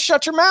desk, you're going to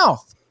shut your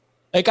mouth.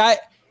 Like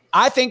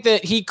I think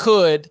that he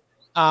could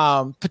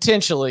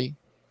potentially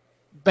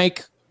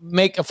make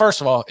first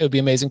of all, it would be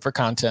amazing for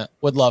content.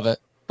 Would love it.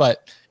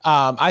 But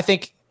I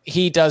think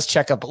he does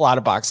check up a lot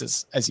of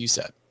boxes, as you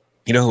said.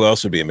 You know who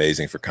else would be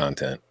amazing for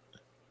content?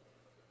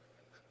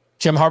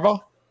 Jim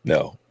Harbaugh?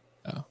 No.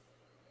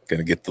 Going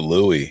to get the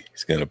Louis.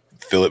 He's going to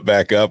fill it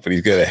back up, and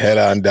he's going to head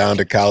on down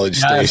to College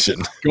Station.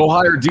 Go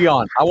hire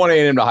Dion. I want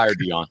A&M to hire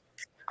Dion.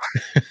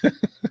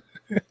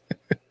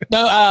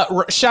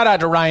 No, shout out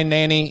to Ryan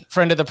Nanny,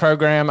 friend of the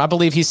program. I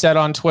believe he said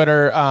on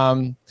Twitter,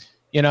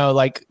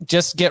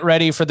 just get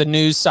ready for the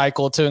news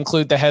cycle to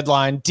include the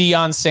headline,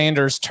 Deion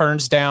Sanders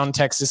turns down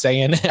Texas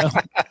A&M.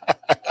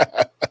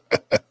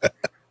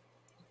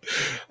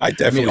 I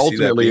definitely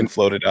see that being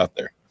floated out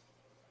there.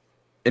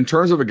 In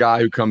terms of a guy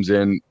who comes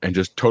in and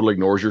just totally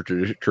ignores your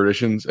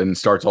traditions and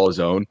starts all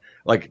his own,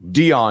 like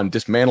Dion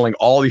dismantling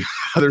all the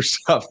other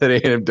stuff that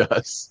A&M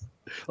does,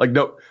 like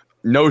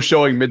no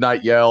showing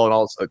midnight yell and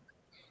all stuff.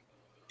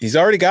 He's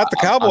already got the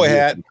cowboy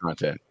hat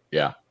content,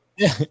 yeah,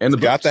 and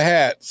got the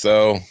hat.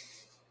 So,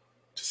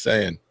 just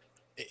saying,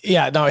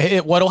 yeah. No,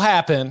 what'll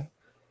happen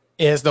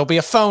is there'll be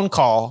a phone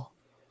call,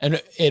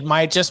 and it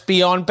might just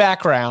be on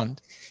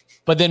background,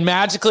 but then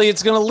magically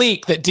it's going to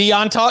leak that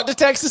Dion talked to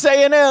Texas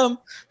A&M.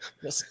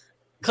 Just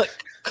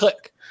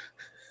click,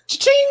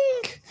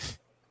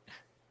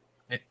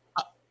 cha-ching.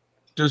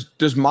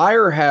 Does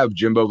Meyer have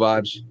Jimbo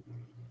vibes?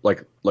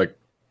 Like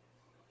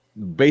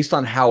based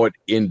on how it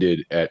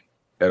ended at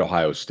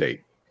Ohio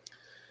State?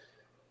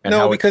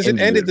 No, because it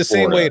ended the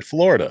same way at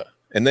Florida.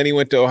 And then he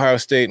went to Ohio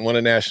State and won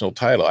a national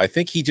title. I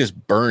think he just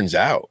burns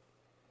out.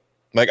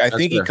 I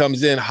think he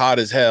comes in hot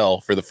as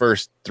hell for the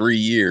first 3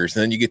 years.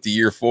 And then you get to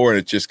year 4 and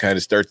it just kind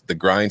of the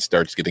grind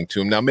starts getting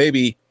to him. Now,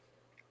 maybe,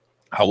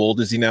 how old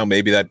is he now?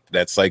 Maybe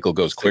that cycle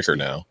goes quicker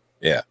 60. now.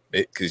 Yeah.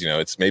 Because,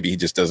 it's maybe he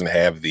just doesn't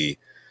have the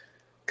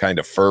kind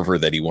of fervor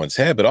that he once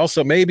had. But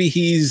also maybe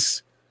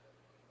he's,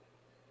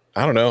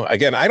 I don't know.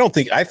 Again, I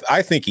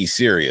think he's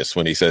serious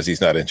when he says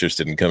he's not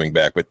interested in coming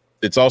back. But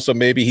it's also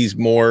maybe he's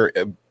more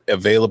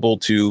available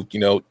to,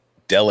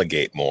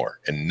 delegate more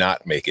and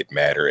not make it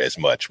matter as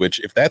much, which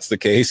if that's the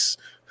case,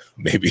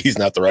 maybe he's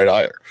not the right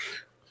hire.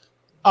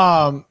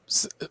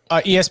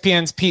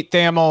 ESPN's Pete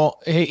Thamel,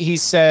 he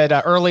said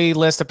early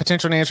list of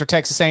potential names for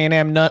Texas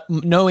A&M.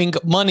 Knowing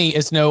money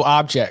is no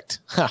object.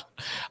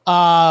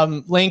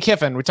 Lane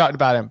Kiffin, we talked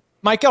about him.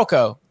 Mike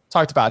Elko,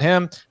 talked about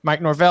him.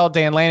 Mike Norvell,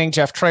 Dan Lanning,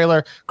 Jeff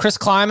Traylor, Chris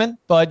Kleiman.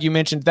 Bud, you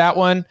mentioned that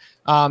one.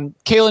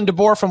 Kalen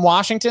DeBoer from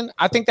Washington.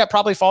 I think that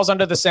probably falls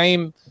under the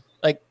same.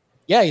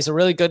 Yeah, he's a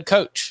really good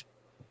coach.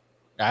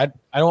 I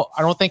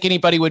don't think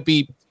anybody would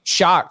be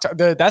shocked.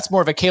 That's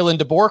more of a Kalen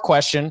DeBoer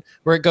question,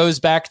 where it goes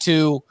back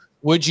to,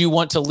 would you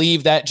want to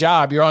leave that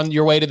job? You're on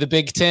your way to the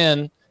Big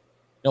Ten.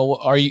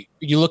 Are you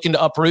looking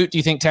to uproot? Do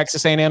you think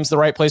Texas A&M is the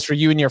right place for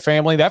you and your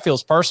family? That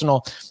feels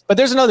personal. But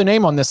there's another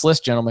name on this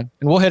list, gentlemen,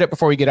 and we'll hit it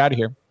before we get out of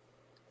here.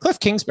 Cliff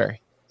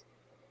Kingsbury.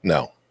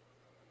 No.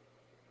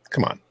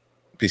 Come on.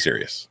 Be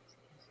serious.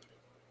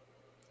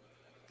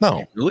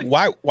 No. Really?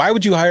 Why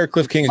would you hire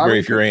Cliff Kingsbury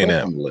if you're A&M?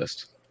 On the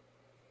list?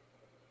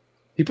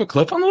 He put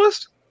Cliff on the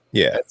list?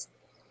 Yeah.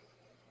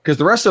 Because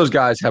the rest of those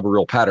guys have a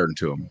real pattern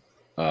to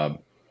them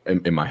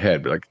in my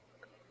head. But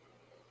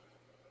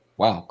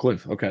wow,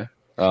 Cliff. Okay.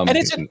 And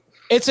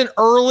it's an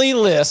early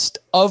list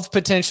of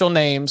potential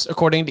names,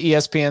 according to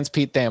ESPN's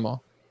Pete Thamel.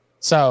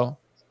 So,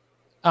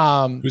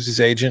 who's his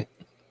agent?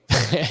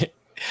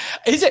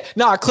 Is it?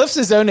 No, Cliff's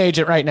his own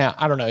agent right now.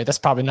 I don't know. That's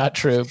probably not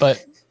true.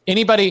 But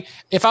anybody,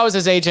 if I was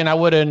his agent, I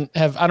wouldn't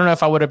have. I don't know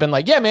if I would have been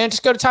like, yeah, man,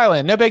 just go to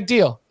Thailand. No big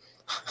deal.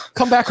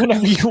 Come back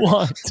whenever you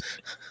want.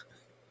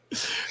 I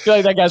feel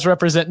like that guy's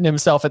representing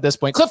himself at this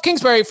point. Cliff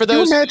Kingsbury, for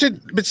those.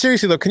 But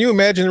seriously though, can you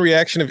imagine the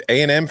reaction of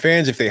A&M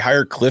fans if they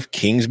hire Cliff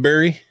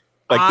Kingsbury?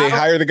 Like they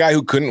hire the guy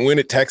who couldn't win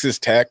at Texas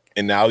Tech,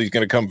 and now he's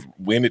going to come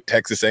win at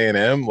Texas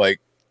A&M. Like,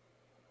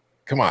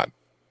 come on.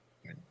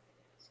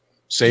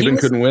 Saban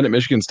couldn't win at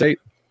Michigan State.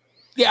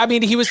 Yeah, I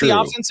mean, he was the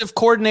offensive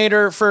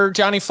coordinator for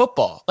Johnny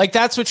Football. Like,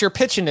 that's what you're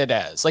pitching it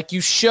as. Like, you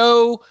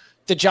show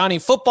the Johnny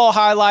Football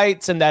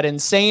highlights and that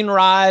insane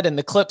ride and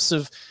the clips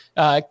of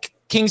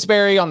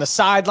Kingsbury on the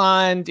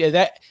sideline.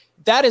 Yeah,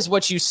 that is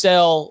what you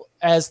sell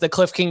as the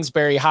Cliff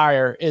Kingsbury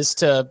hire is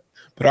to.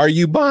 But are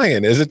you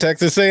buying as a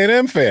Texas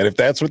A&M fan if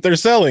that's what they're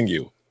selling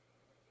you?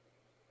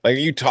 Like, are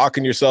you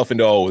talking yourself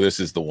into, oh, this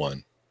is the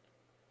one?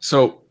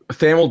 So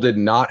Thamel did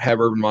not have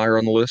Urban Meyer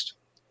on the list?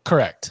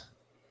 Correct.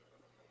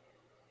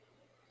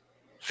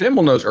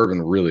 Thamel knows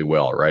Urban really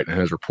well, right? And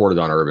has reported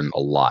on Urban a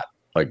lot.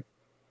 Like,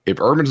 if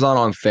Urban's not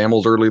on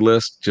Thamel's early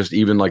list, just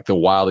even like the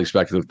wildly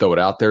speculative throw it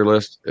out there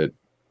list,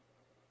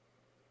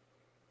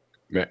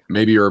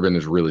 maybe Urban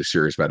is really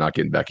serious about not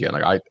getting back in.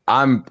 Like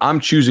I'm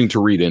choosing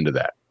to read into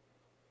that.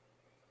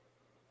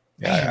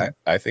 Yeah,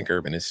 I think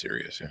Urban is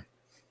serious. Yeah.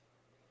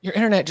 Your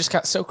internet just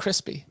got so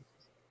crispy.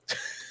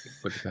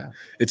 Look at that.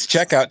 It's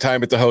checkout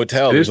time at the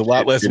hotel. There's a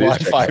lot less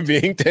Wi-Fi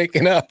being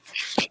taken up.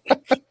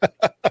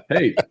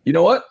 Hey, you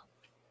know what?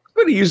 I'm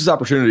going to use this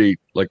opportunity,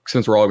 like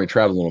since we're all going to be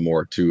traveling a little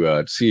more,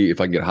 to see if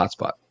I can get a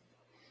hotspot.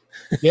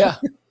 Yeah.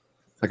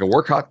 Like a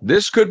work hot.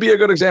 This could be a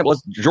good example.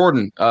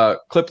 Jordan,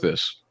 clip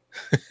this.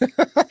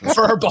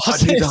 For our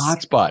bosses. I need a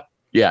hotspot.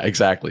 Yeah,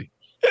 exactly.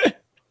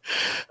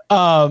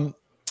 All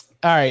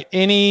right.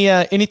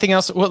 Anything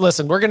else? Well,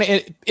 listen,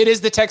 it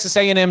is the Texas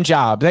A&M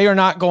job. They are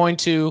not going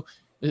to,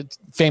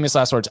 famous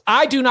last words,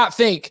 I do not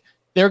think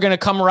they're going to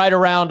come right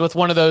around with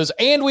one of those.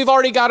 And we've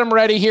already got him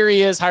ready. Here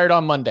he is, hired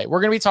on Monday. We're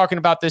going to be talking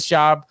about this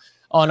job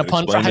on a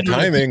Pun Friday.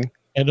 Timing.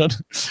 And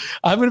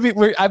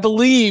I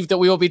believe that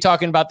we will be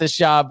talking about this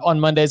job on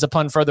Monday as a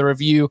Pun Further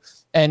review.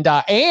 And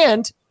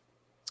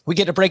we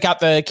get to break out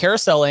the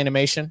carousel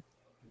animation.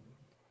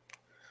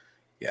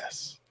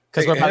 Yes.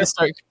 Because we're about to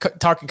start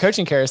talking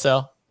coaching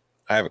carousel.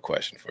 I have a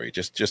question for you,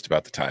 just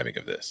about the timing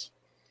of this.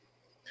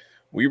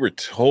 We were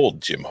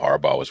told Jim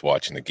Harbaugh was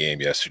watching the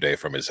game yesterday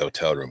from his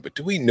hotel room, but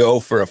do we know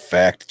for a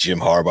fact Jim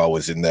Harbaugh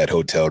was in that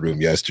hotel room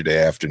yesterday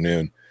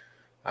afternoon?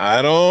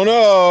 I don't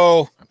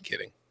know. I'm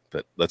kidding,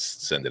 but let's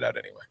send it out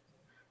anyway.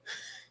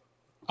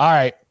 All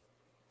right.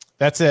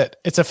 That's it.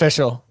 It's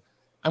official.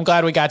 I'm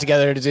glad we got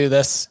together to do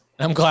this.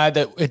 I'm glad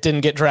that it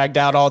didn't get dragged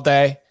out all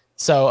day.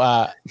 So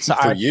I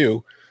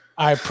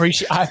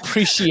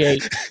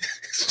appreciate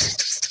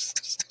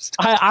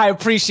I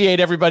appreciate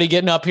everybody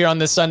getting up here on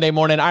this Sunday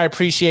morning. I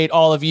appreciate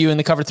all of you in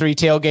the Cover 3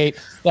 tailgate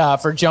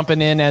for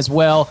jumping in as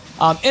well.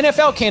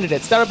 NFL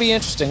candidates, that'll be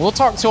interesting. We'll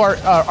talk to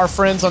our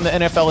friends on the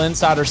NFL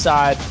Insider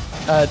side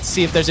to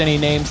see if there's any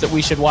names that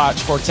we should watch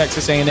for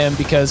Texas A&M,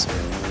 because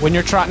when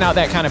you're trotting out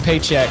that kind of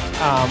paycheck,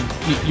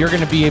 you're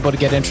going to be able to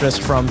get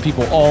interest from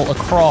people all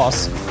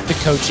across the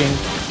coaching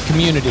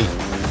community.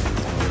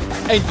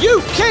 And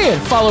you can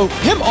follow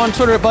him on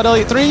Twitter at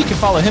BudElliott3. You can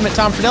follow him at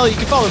Tom Fernelli. You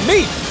can follow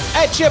me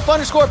at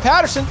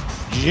Chip_Patterson.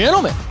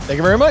 Gentlemen, thank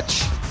you very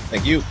much.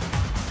 Thank you.